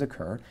 but does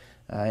occur.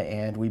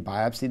 And we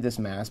biopsied this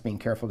mass, being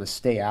careful to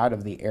stay out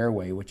of the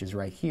airway, which is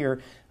right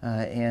here,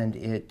 and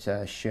it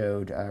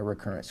showed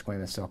recurrent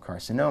squamous cell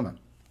carcinoma.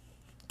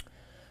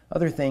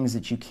 Other things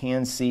that you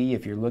can see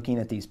if you're looking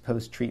at these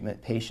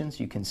post-treatment patients,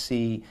 you can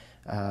see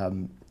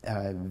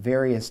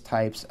various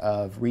types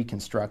of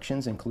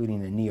reconstructions,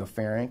 including a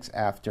neopharynx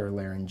after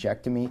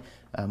laryngectomy,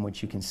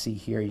 which you can see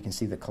here. You can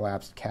see the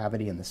collapsed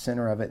cavity in the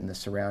center of it and the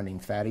surrounding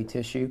fatty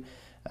tissue.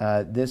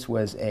 This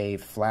was a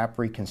flap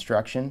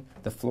reconstruction,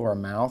 the floor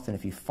mouth, and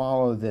if you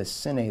follow this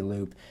cine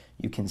loop,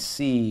 you can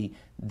see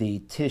the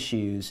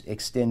tissues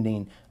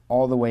extending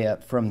all the way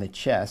up from the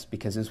chest,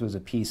 because this was a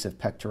piece of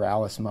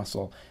pectoralis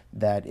muscle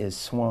that is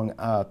swung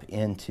up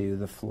into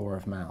the floor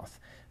of mouth.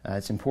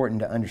 It's important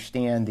to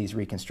understand these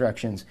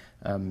reconstructions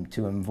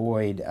to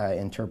avoid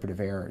interpretive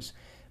errors.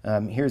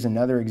 Here's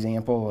another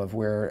example of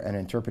where an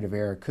interpretive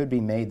error could be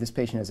made. This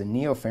patient has a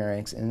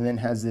neopharynx and then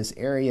has this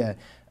area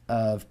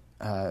of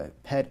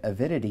PET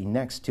avidity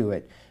next to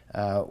it,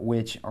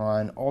 which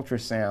on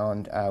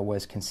ultrasound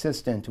was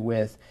consistent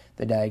with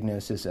the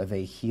diagnosis of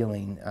a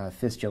healing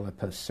fistula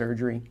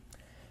post-surgery.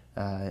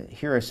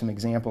 Here are some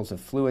examples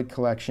of fluid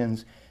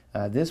collections.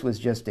 This was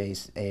just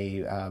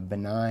a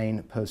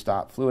benign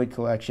post-op fluid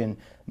collection,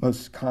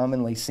 most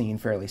commonly seen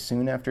fairly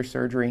soon after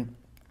surgery.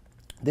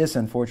 This,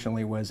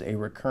 unfortunately, was a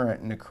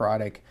recurrent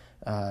necrotic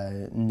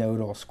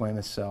nodal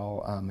squamous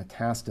cell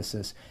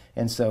metastasis,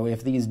 and so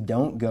if these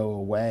don't go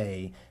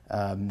away,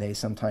 they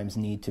sometimes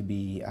need to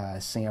be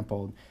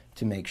sampled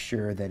to make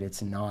sure that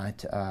it's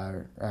not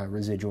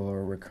residual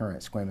or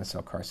recurrent squamous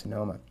cell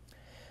carcinoma.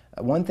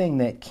 One thing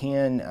that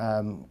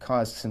can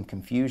cause some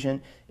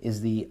confusion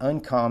is the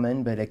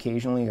uncommon but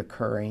occasionally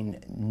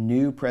occurring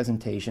new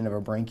presentation of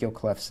a branchial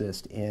cleft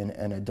cyst in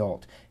an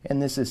adult.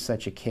 And this is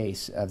such a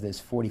case of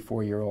this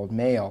 44-year-old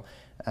male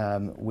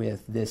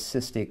with this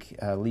cystic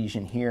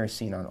lesion here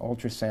seen on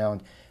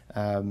ultrasound.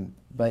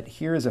 But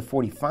here is a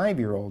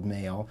 45-year-old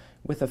male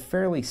with a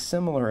fairly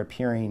similar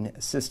appearing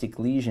cystic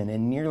lesion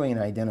in nearly an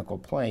identical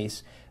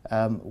place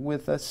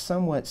with a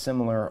somewhat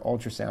similar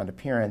ultrasound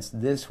appearance.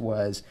 This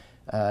was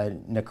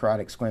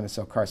necrotic squamous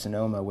cell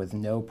carcinoma with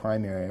no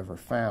primary ever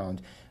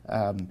found.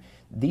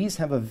 These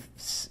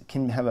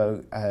can have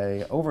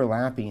a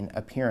overlapping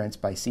appearance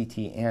by CT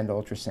and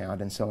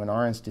ultrasound, and so in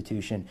our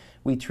institution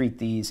we treat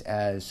these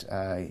as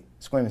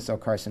squamous cell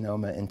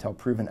carcinoma until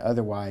proven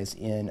otherwise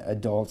in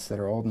adults that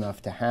are old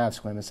enough to have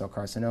squamous cell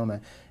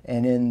carcinoma,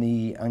 and in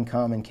the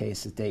uncommon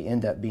case that they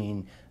end up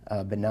being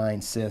a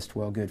benign cyst,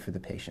 well, good for the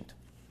patient.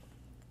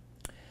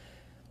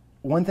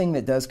 One thing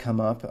that does come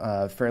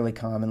up fairly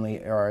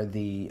commonly are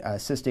the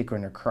cystic or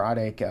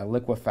necrotic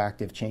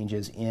liquefactive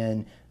changes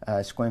in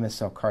squamous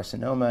cell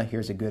carcinoma.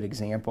 Here's a good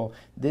example.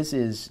 This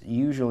is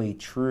usually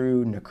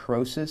true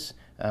necrosis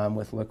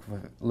with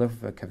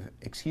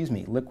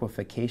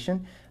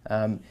liquefaction,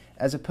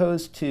 as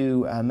opposed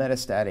to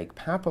metastatic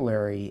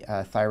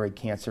papillary thyroid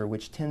cancer,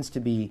 which tends to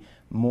be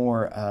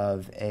more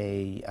of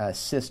a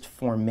cyst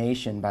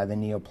formation by the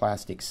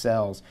neoplastic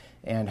cells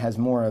and has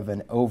more of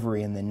an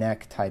ovary in the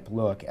neck type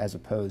look as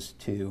opposed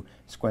to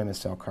squamous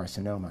cell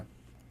carcinoma.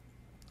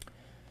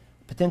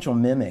 Potential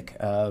mimic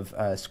of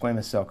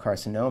squamous cell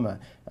carcinoma,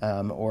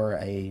 or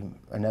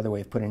another way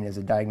of putting it is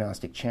a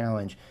diagnostic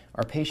challenge,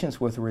 are patients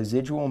with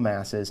residual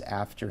masses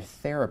after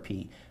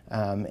therapy.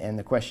 And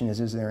the question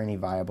is there any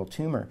viable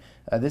tumor?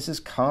 This is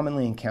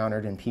commonly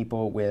encountered in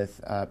people with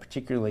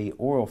particularly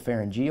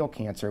oropharyngeal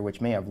cancer,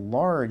 which may have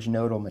large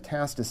nodal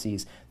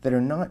metastases that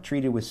are not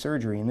treated with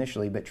surgery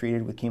initially, but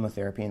treated with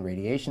chemotherapy and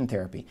radiation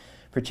therapy.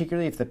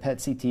 Particularly if the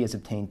PET-CT is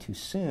obtained too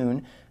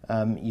soon,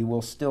 you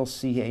will still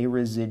see a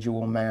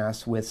residual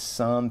mass with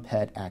some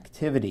PET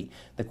activity.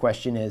 The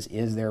question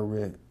is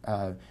there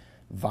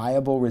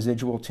viable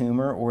residual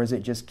tumor, or is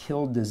it just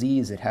killed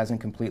disease that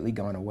hasn't completely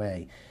gone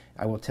away?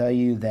 I will tell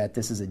you that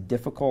this is a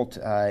difficult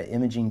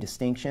imaging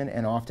distinction,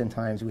 and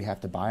oftentimes we have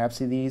to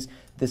biopsy these.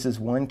 This is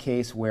one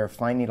case where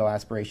fine needle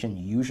aspiration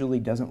usually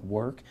doesn't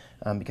work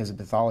because the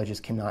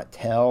pathologist cannot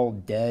tell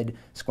dead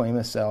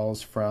squamous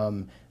cells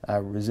from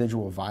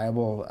residual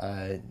viable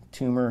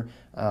tumor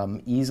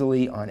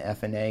easily on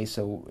FNA.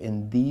 So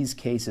in these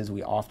cases,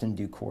 we often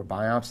do core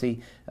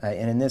biopsy.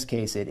 And in this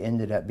case, it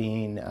ended up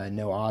being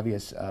no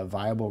obvious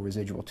viable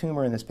residual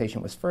tumor, and this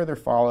patient was further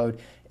followed,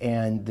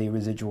 and the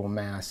residual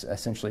mass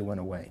essentially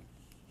went away.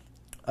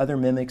 Other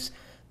mimics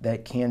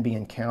that can be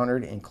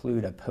encountered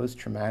include a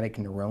post-traumatic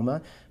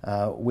neuroma,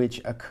 which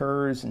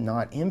occurs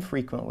not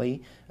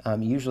infrequently.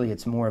 Usually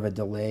it's more of a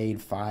delayed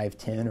 5,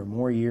 10, or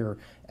more year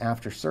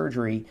after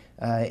surgery,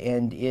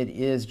 and it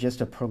is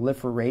just a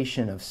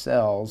proliferation of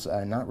cells,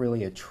 not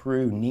really a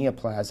true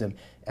neoplasm,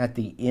 at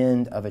the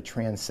end of a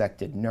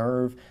transected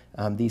nerve.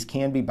 These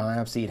can be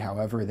biopsied,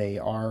 however, they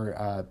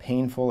are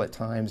painful at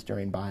times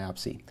during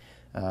biopsy.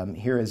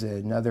 Here is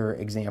another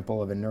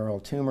example of a neural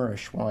tumor, a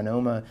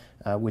schwannoma,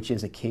 which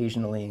is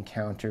occasionally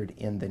encountered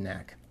in the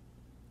neck.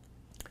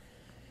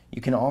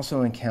 You can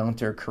also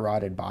encounter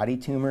carotid body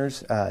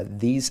tumors.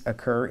 These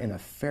occur in a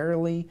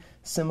fairly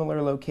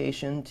similar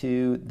location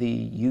to the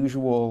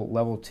usual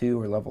level 2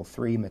 or level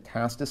 3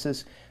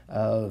 metastasis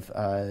of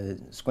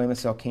squamous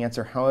cell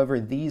cancer. However,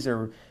 these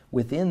are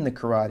within the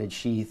carotid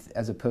sheath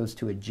as opposed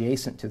to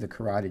adjacent to the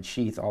carotid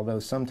sheath, although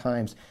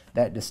sometimes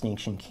that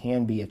distinction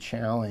can be a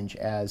challenge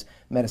as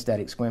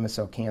metastatic squamous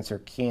cell cancer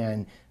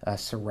can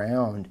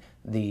surround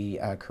the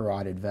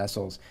carotid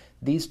vessels.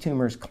 These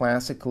tumors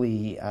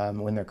classically,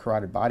 when they're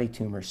carotid body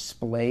tumors,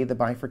 splay the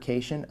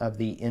bifurcation of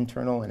the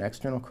internal and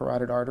external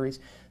carotid arteries.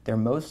 They're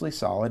mostly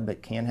solid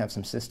but can have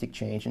some cystic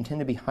change and tend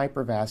to be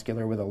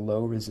hypervascular with a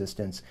low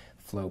resistance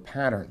flow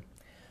pattern.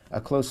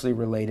 A closely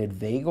related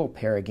vagal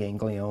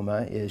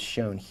paraganglioma is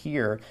shown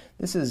here.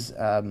 This is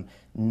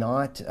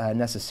not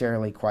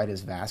necessarily quite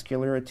as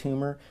vascular a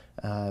tumor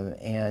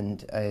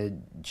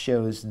and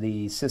shows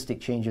the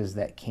cystic changes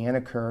that can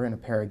occur in a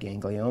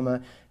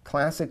paraganglioma.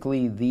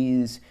 Classically,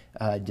 these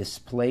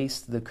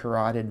displace the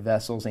carotid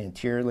vessels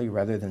anteriorly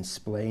rather than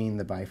splaying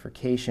the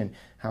bifurcation.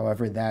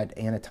 However, that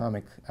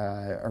anatomic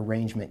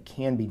arrangement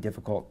can be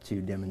difficult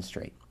to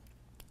demonstrate.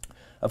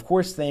 Of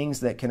course, things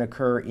that can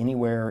occur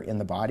anywhere in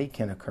the body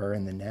can occur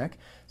in the neck,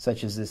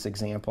 such as this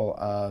example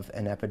of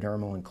an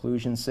epidermal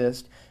inclusion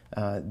cyst.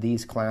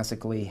 These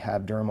classically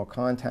have dermal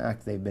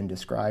contact. They've been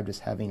described as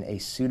having a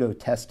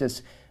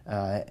pseudotestis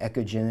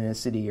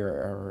echogenicity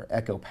or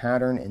echo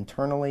pattern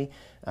internally.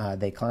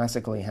 They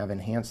classically have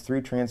enhanced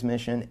through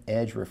transmission,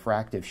 edge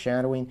refractive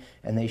shadowing,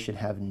 and they should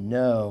have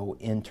no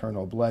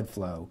internal blood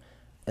flow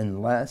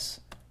unless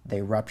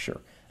they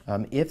rupture.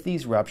 If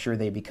these rupture,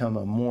 they become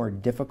a more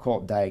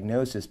difficult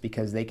diagnosis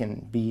because they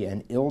can be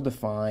an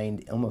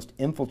ill-defined, almost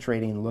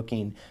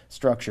infiltrating-looking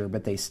structure,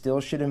 but they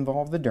still should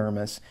involve the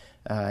dermis,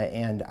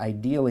 and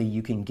ideally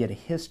you can get a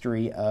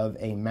history of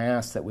a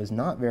mass that was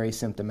not very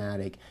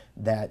symptomatic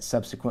that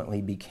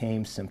subsequently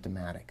became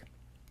symptomatic.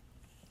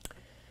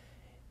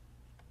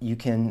 You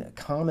can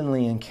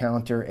commonly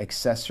encounter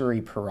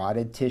accessory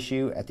parotid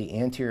tissue at the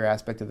anterior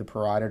aspect of the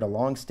parotid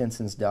along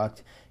Stinson's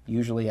duct,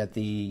 usually at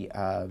the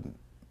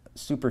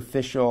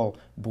superficial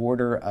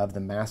border of the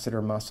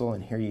masseter muscle,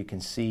 and here you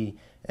can see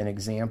an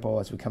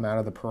example as we come out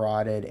of the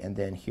parotid, and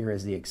then here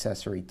is the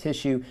accessory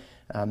tissue.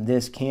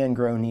 This can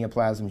grow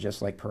neoplasm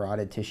just like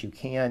parotid tissue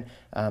can,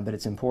 but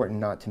it's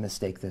important not to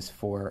mistake this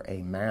for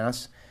a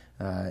mass.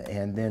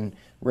 And then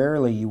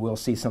rarely you will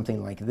see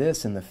something like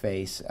this in the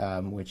face,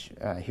 which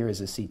here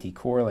is a CT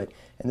correlate,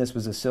 and this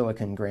was a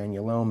silicon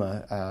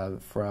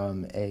granuloma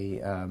from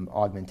a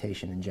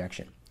augmentation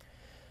injection.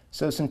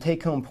 So some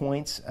take-home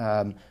points.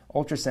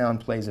 Ultrasound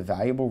plays a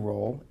valuable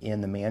role in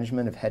the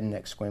management of head and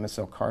neck squamous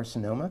cell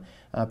carcinoma,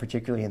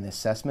 particularly in the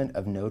assessment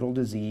of nodal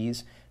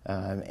disease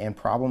and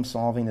problem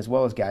solving, as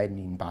well as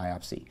guiding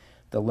biopsy.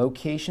 The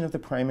location of the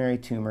primary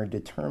tumor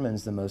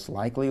determines the most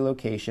likely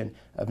location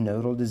of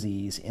nodal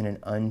disease in an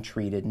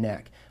untreated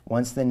neck.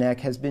 Once the neck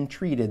has been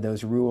treated,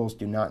 those rules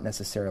do not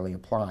necessarily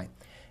apply.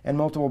 And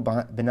multiple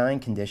benign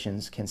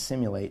conditions can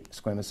simulate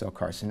squamous cell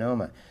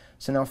carcinoma.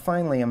 So now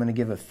finally, I'm going to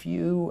give a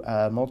few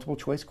multiple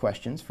choice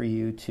questions for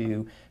you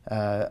to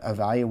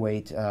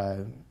evaluate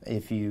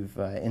if you've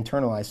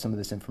internalized some of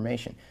this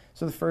information.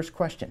 So the first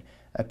question: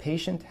 a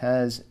patient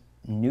has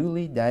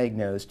newly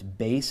diagnosed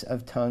base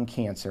of tongue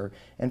cancer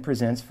and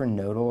presents for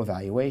nodal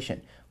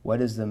evaluation.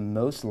 What is the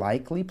most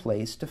likely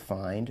place to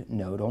find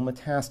nodal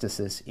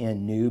metastasis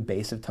in new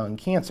base of tongue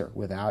cancer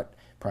without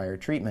prior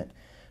treatment?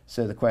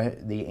 So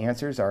the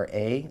answers are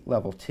A,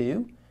 level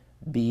 2,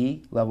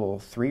 B, level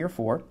 3 or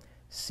 4,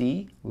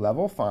 C,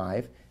 level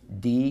 5,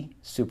 D,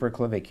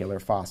 supraclavicular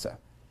fossa.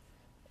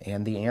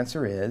 And the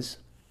answer is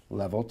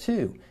level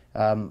 2.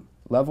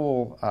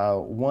 Level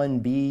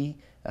 1B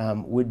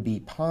would be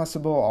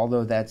possible,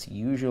 although that's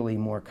usually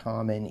more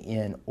common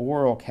in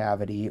oral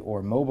cavity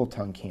or mobile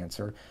tongue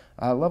cancer.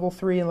 Level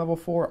 3 and level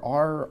 4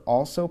 are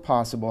also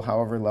possible,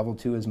 however, level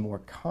 2 is more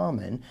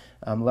common.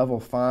 Level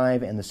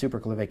 5 and the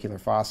supraclavicular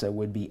fossa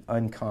would be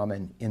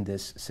uncommon in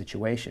this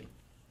situation.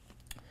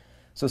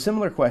 So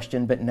similar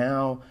question, but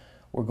now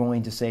we're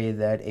going to say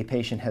that a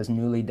patient has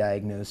newly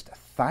diagnosed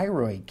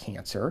thyroid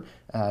cancer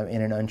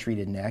in an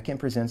untreated neck and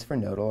presents for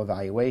nodal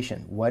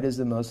evaluation. What is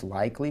the most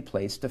likely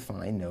place to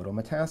find nodal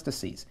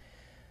metastases?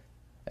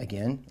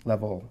 Again,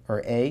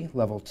 A,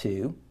 level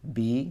 2,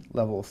 B,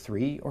 level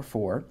 3 or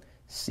 4,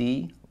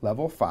 C,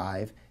 level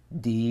 5,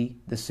 D,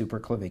 the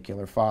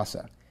supraclavicular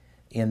fossa.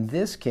 In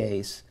this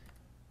case,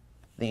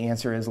 the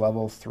answer is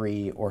level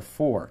 3 or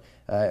 4.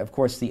 Of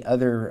course, the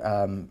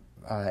other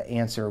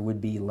answer would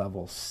be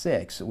level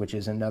 6, which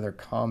is another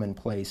common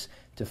place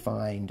to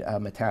find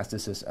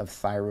metastasis of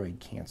thyroid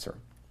cancer.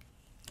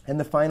 And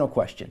the final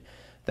question: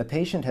 the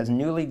patient has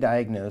newly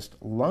diagnosed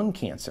lung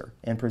cancer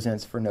and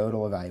presents for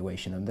nodal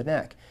evaluation of the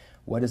neck.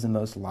 What is the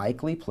most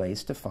likely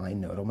place to find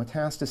nodal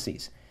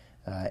metastases?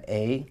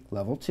 A,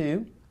 level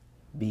 2,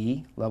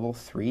 B, level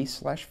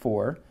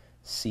 3/4,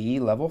 C,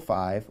 level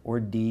 5, or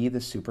D, the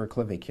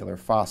supraclavicular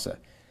fossa.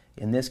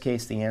 In this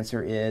case, the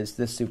answer is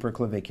the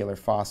supraclavicular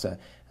fossa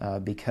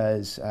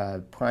because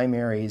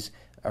primaries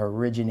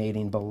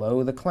originating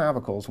below the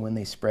clavicles when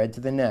they spread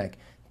to the neck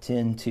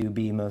tend to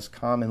be most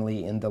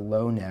commonly in the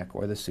low neck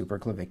or the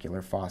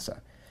supraclavicular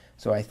fossa.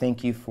 So I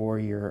thank you for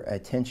your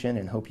attention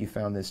and hope you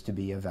found this to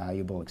be a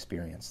valuable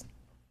experience.